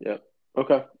 Yeah.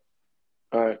 Okay.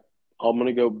 All right. I'm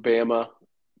gonna go Bama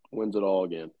wins it all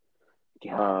again.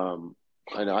 Yeah.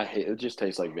 I know I hate it. Just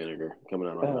tastes like vinegar coming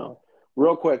out of my mouth.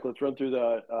 Real quick, let's run through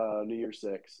the New Year's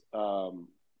Six.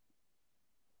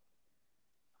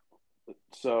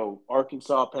 So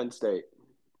Arkansas, Penn State.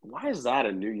 Why is that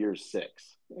a New Year's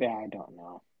Six? Yeah, I don't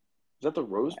know. Is that the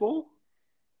Rose Bowl?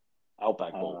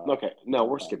 Outback Bowl. Okay, no,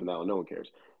 Outback. we're skipping that one. No one cares.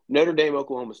 Notre Dame,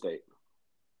 Oklahoma State.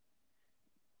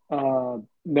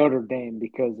 Notre Dame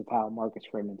because of how Marcus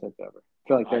Freeman took over. I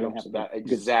feel like they're going to have that a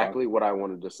exactly what I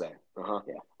wanted to say. Yeah.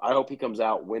 I hope he comes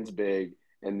out, wins big,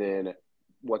 and then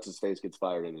what's his face gets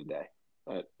fired in a day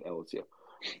at LSU.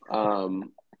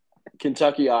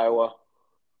 Kentucky, Iowa.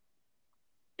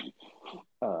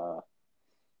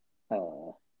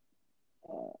 Iowa.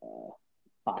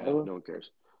 Yeah, no one cares.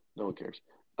 No one cares.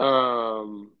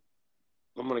 I'm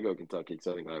gonna go Kentucky because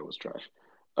I think Iowa's trash.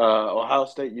 Ohio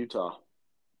State, Utah.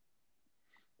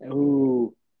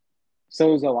 Ooh.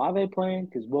 So is Olave playing?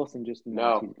 Because Wilson just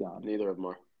announced he's gone. Neither of them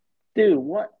are. Dude,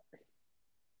 what?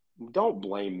 Don't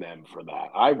blame them for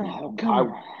that.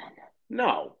 Come on.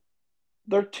 No,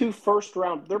 they're 2 first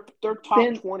round. They're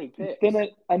top 20 picks. Then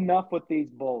enough with these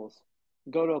bowls.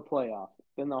 Go to a playoff.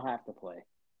 Then they'll have to play.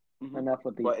 Mm-hmm. Enough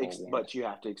with these but you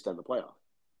have to extend the playoff.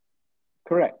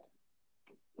 Correct.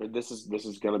 This is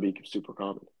going to be super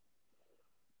common.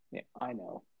 Yeah, I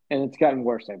know, and it's gotten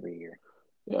worse every year.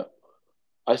 Yeah,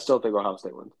 I still think Ohio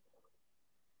State wins.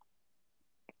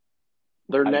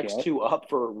 Their next two up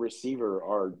for receiver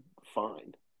are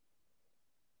fine.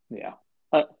 Yeah,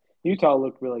 Utah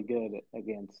looked really good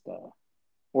against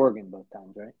Oregon both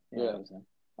times, right? Yeah.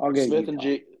 I'll get Smith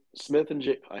and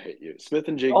Jigba. I hate you. Smith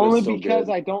and Jigba. Only because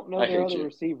I don't know their other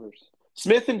receivers.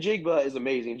 Smith and Jigba is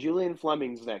amazing. Julian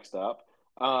Fleming's next up.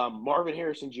 Marvin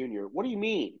Harrison Jr. What do you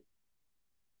mean?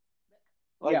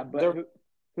 Like yeah, but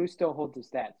who still holds the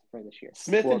stats for this year?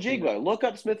 Smith and Can Jigba. Look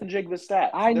up Smith and Jigba's stats.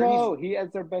 I know he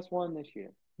has their best one this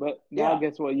year, but now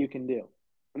guess what you can do?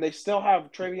 And they still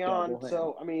have Double Travion. him.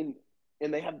 So I mean,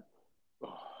 and they have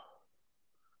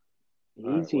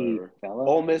easy, fella.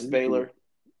 Ole Miss, easy. Baylor.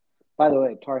 By the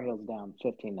way, Tar Heels down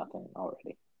 15-0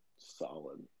 already.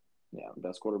 Solid. Yeah,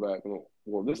 best quarterback.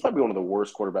 Well, this might be one of the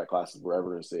worst quarterback classes we're ever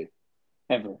going to see.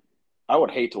 Ever. I would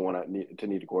hate to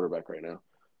need a quarterback right now.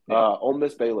 Yeah. Ole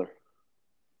Miss, Baylor.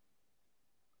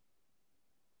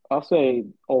 I'll say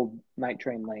old Night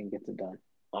Train Lane gets it done.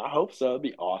 I hope so. It'd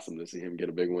be awesome to see him get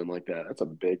a big win like that. That's a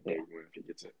big win if he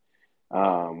gets it.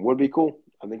 Would be cool.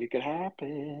 I think it could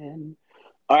happen.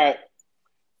 All right.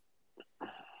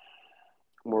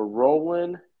 We're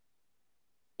rolling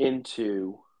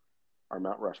into our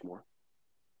Mount Rushmore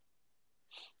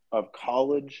of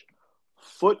college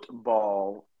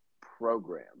football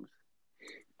programs.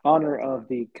 Honor of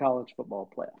the college football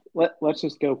playoff. Let's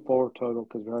just go forward total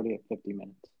because we're already at 50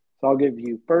 minutes. So I'll give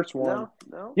you first one.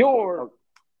 No. Your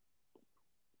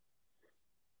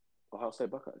Ohio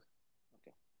State Buckeyes.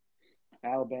 Okay.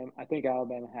 Alabama. I think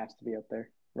Alabama has to be up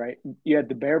there, right? You had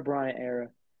the Bear Bryant era,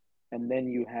 and then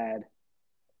you had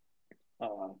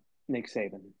Nick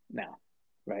Saban now,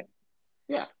 right?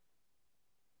 Yeah,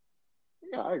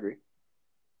 I agree.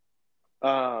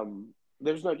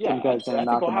 There's no. Yeah, I think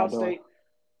Ohio State.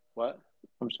 What?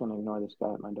 I'm just going to ignore this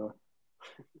guy at my door.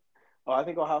 I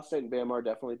think Ohio State and Bama are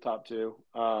definitely top two.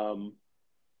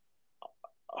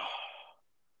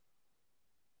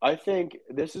 I think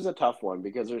this is a tough one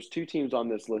because there's two teams on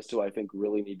this list who I think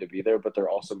really need to be there, but they're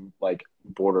also like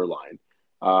borderline.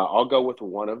 I'll go with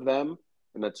one of them,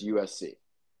 and that's USC.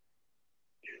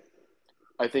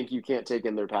 I think you can't take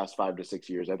in their past 5 to 6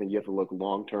 years. I think you have to look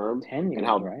long term. 10 years,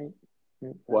 right?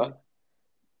 What?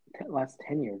 Last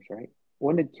 10 years, right?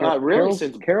 When did Carroll's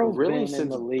since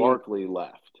Barkley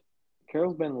left?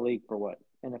 Carroll's been in the league for what?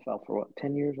 NFL for what?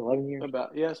 10 years, 11 years?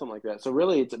 Something like that. So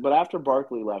really, but after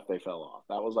Barkley left, they fell off.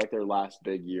 That was like their last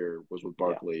big year was with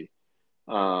Barkley.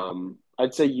 Yeah.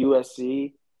 I'd say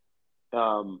USC.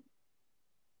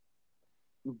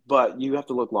 But you have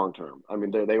to look long term. I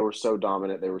mean, they were so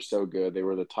dominant. They were so good. They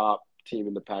were the top team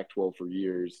in the Pac-12 for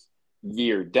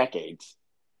decades.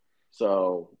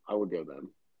 So I would go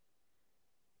them.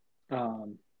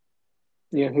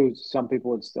 Who some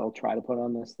people would still try to put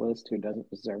on this list who doesn't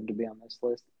deserve to be on this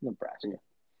list? Nebraska.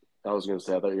 I was going to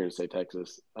say, I thought you were going to say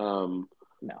Texas. No.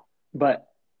 But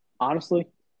honestly,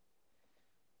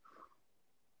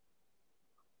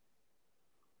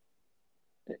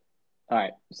 all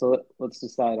right, so let's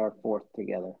decide our fourth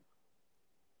together.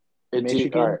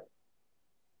 Michigan. All right.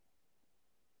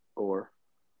 Or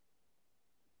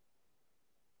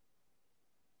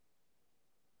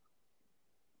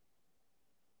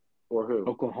who?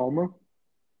 Oklahoma.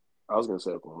 I was going to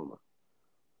say Oklahoma.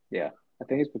 Yeah, I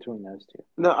think it's between those two.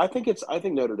 No, I think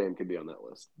Notre Dame could be on that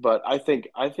list, but I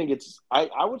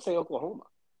would say Oklahoma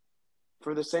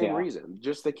for the same reason,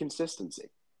 just the consistency.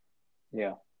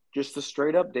 Yeah. Just the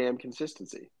straight up damn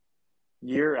consistency.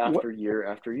 Year after year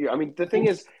after year. I mean, the thing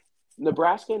is,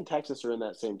 Nebraska and Texas are in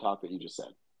that same talk that you just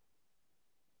said.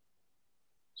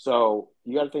 So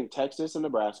you got to think Texas and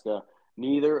Nebraska,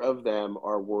 neither of them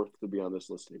are worth to be on this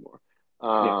list anymore.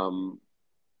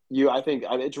 I think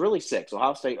it's really 6.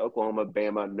 Ohio State, Oklahoma,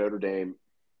 Bama, Notre Dame,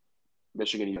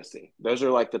 Michigan, USC. Those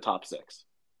are like the top 6.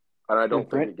 And I don't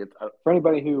think it gets – for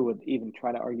anybody who would even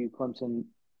try to argue Clemson,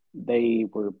 they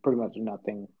were pretty much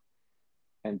nothing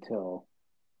until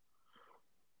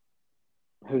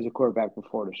who's the quarterback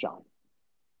before Deshaun?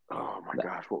 Oh, my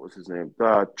gosh. What was his name?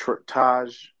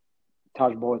 Taj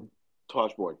Boyd.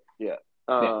 Taj Boyd, yeah.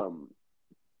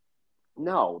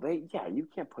 No, you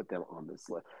can't put them on this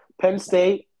list. Penn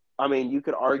State, I mean, you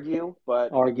could argue,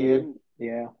 but again,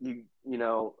 yeah. You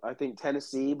I think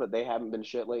Tennessee, but they haven't been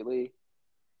shit lately.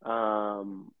 I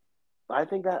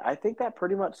think that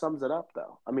pretty much sums it up,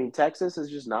 though. I mean, Texas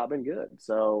has just not been good.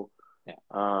 So,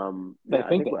 I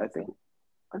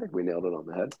think we nailed it on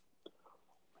the head.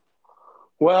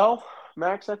 Well,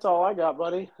 Max, that's all I got,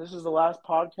 buddy. This is the last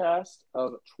podcast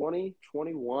of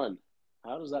 2021.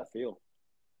 How does that feel?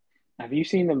 Have you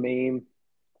seen the meme,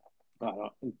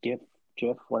 GIF,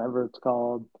 whatever it's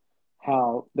called,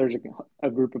 how there's a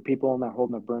group of people and they're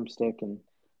holding a broomstick and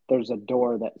there's a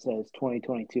door that says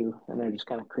 2022 and they're just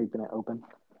kind of creeping it open?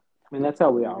 I mean, that's how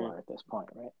we all are at this point,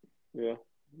 right?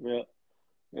 Yeah.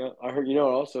 I heard,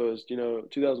 also is,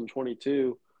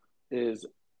 2022 is,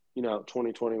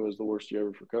 2020 was the worst year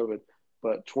ever for COVID,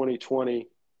 but 2020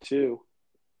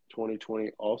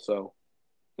 also,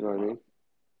 you know what I mean?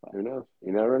 Who knows?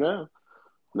 You never know.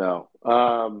 No.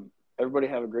 Everybody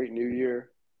have a great new year.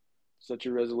 Set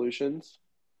your resolutions.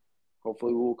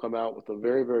 Hopefully, we'll come out with a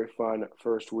very, very fun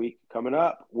first week coming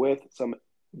up with some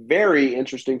very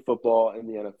interesting football in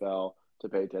the NFL to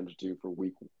pay attention to for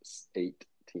week 18.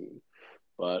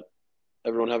 But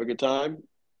everyone have a good time.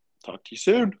 Talk to you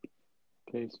soon.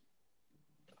 Peace.